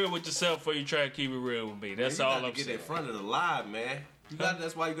 keep it real with yourself before you try to keep it real with me. That's all I'm saying. You get in front of the lie, man.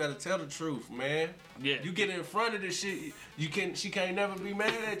 That's why you gotta tell the truth, man. Yeah. You get in front of this shit, she can't never be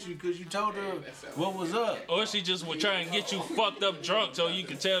mad at you because you told her what was up. Or she just will try and get you fucked up drunk so you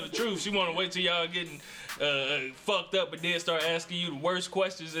can tell the truth. She want to wait till y'all getting fucked up and then start asking you the worst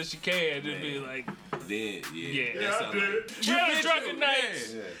questions that she can. And be like, then, yeah, I did. Real Drunken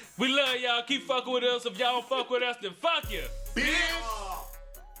Nights. We love y'all. Keep fucking with us. If y'all don't fuck with us, then fuck you. Bitch.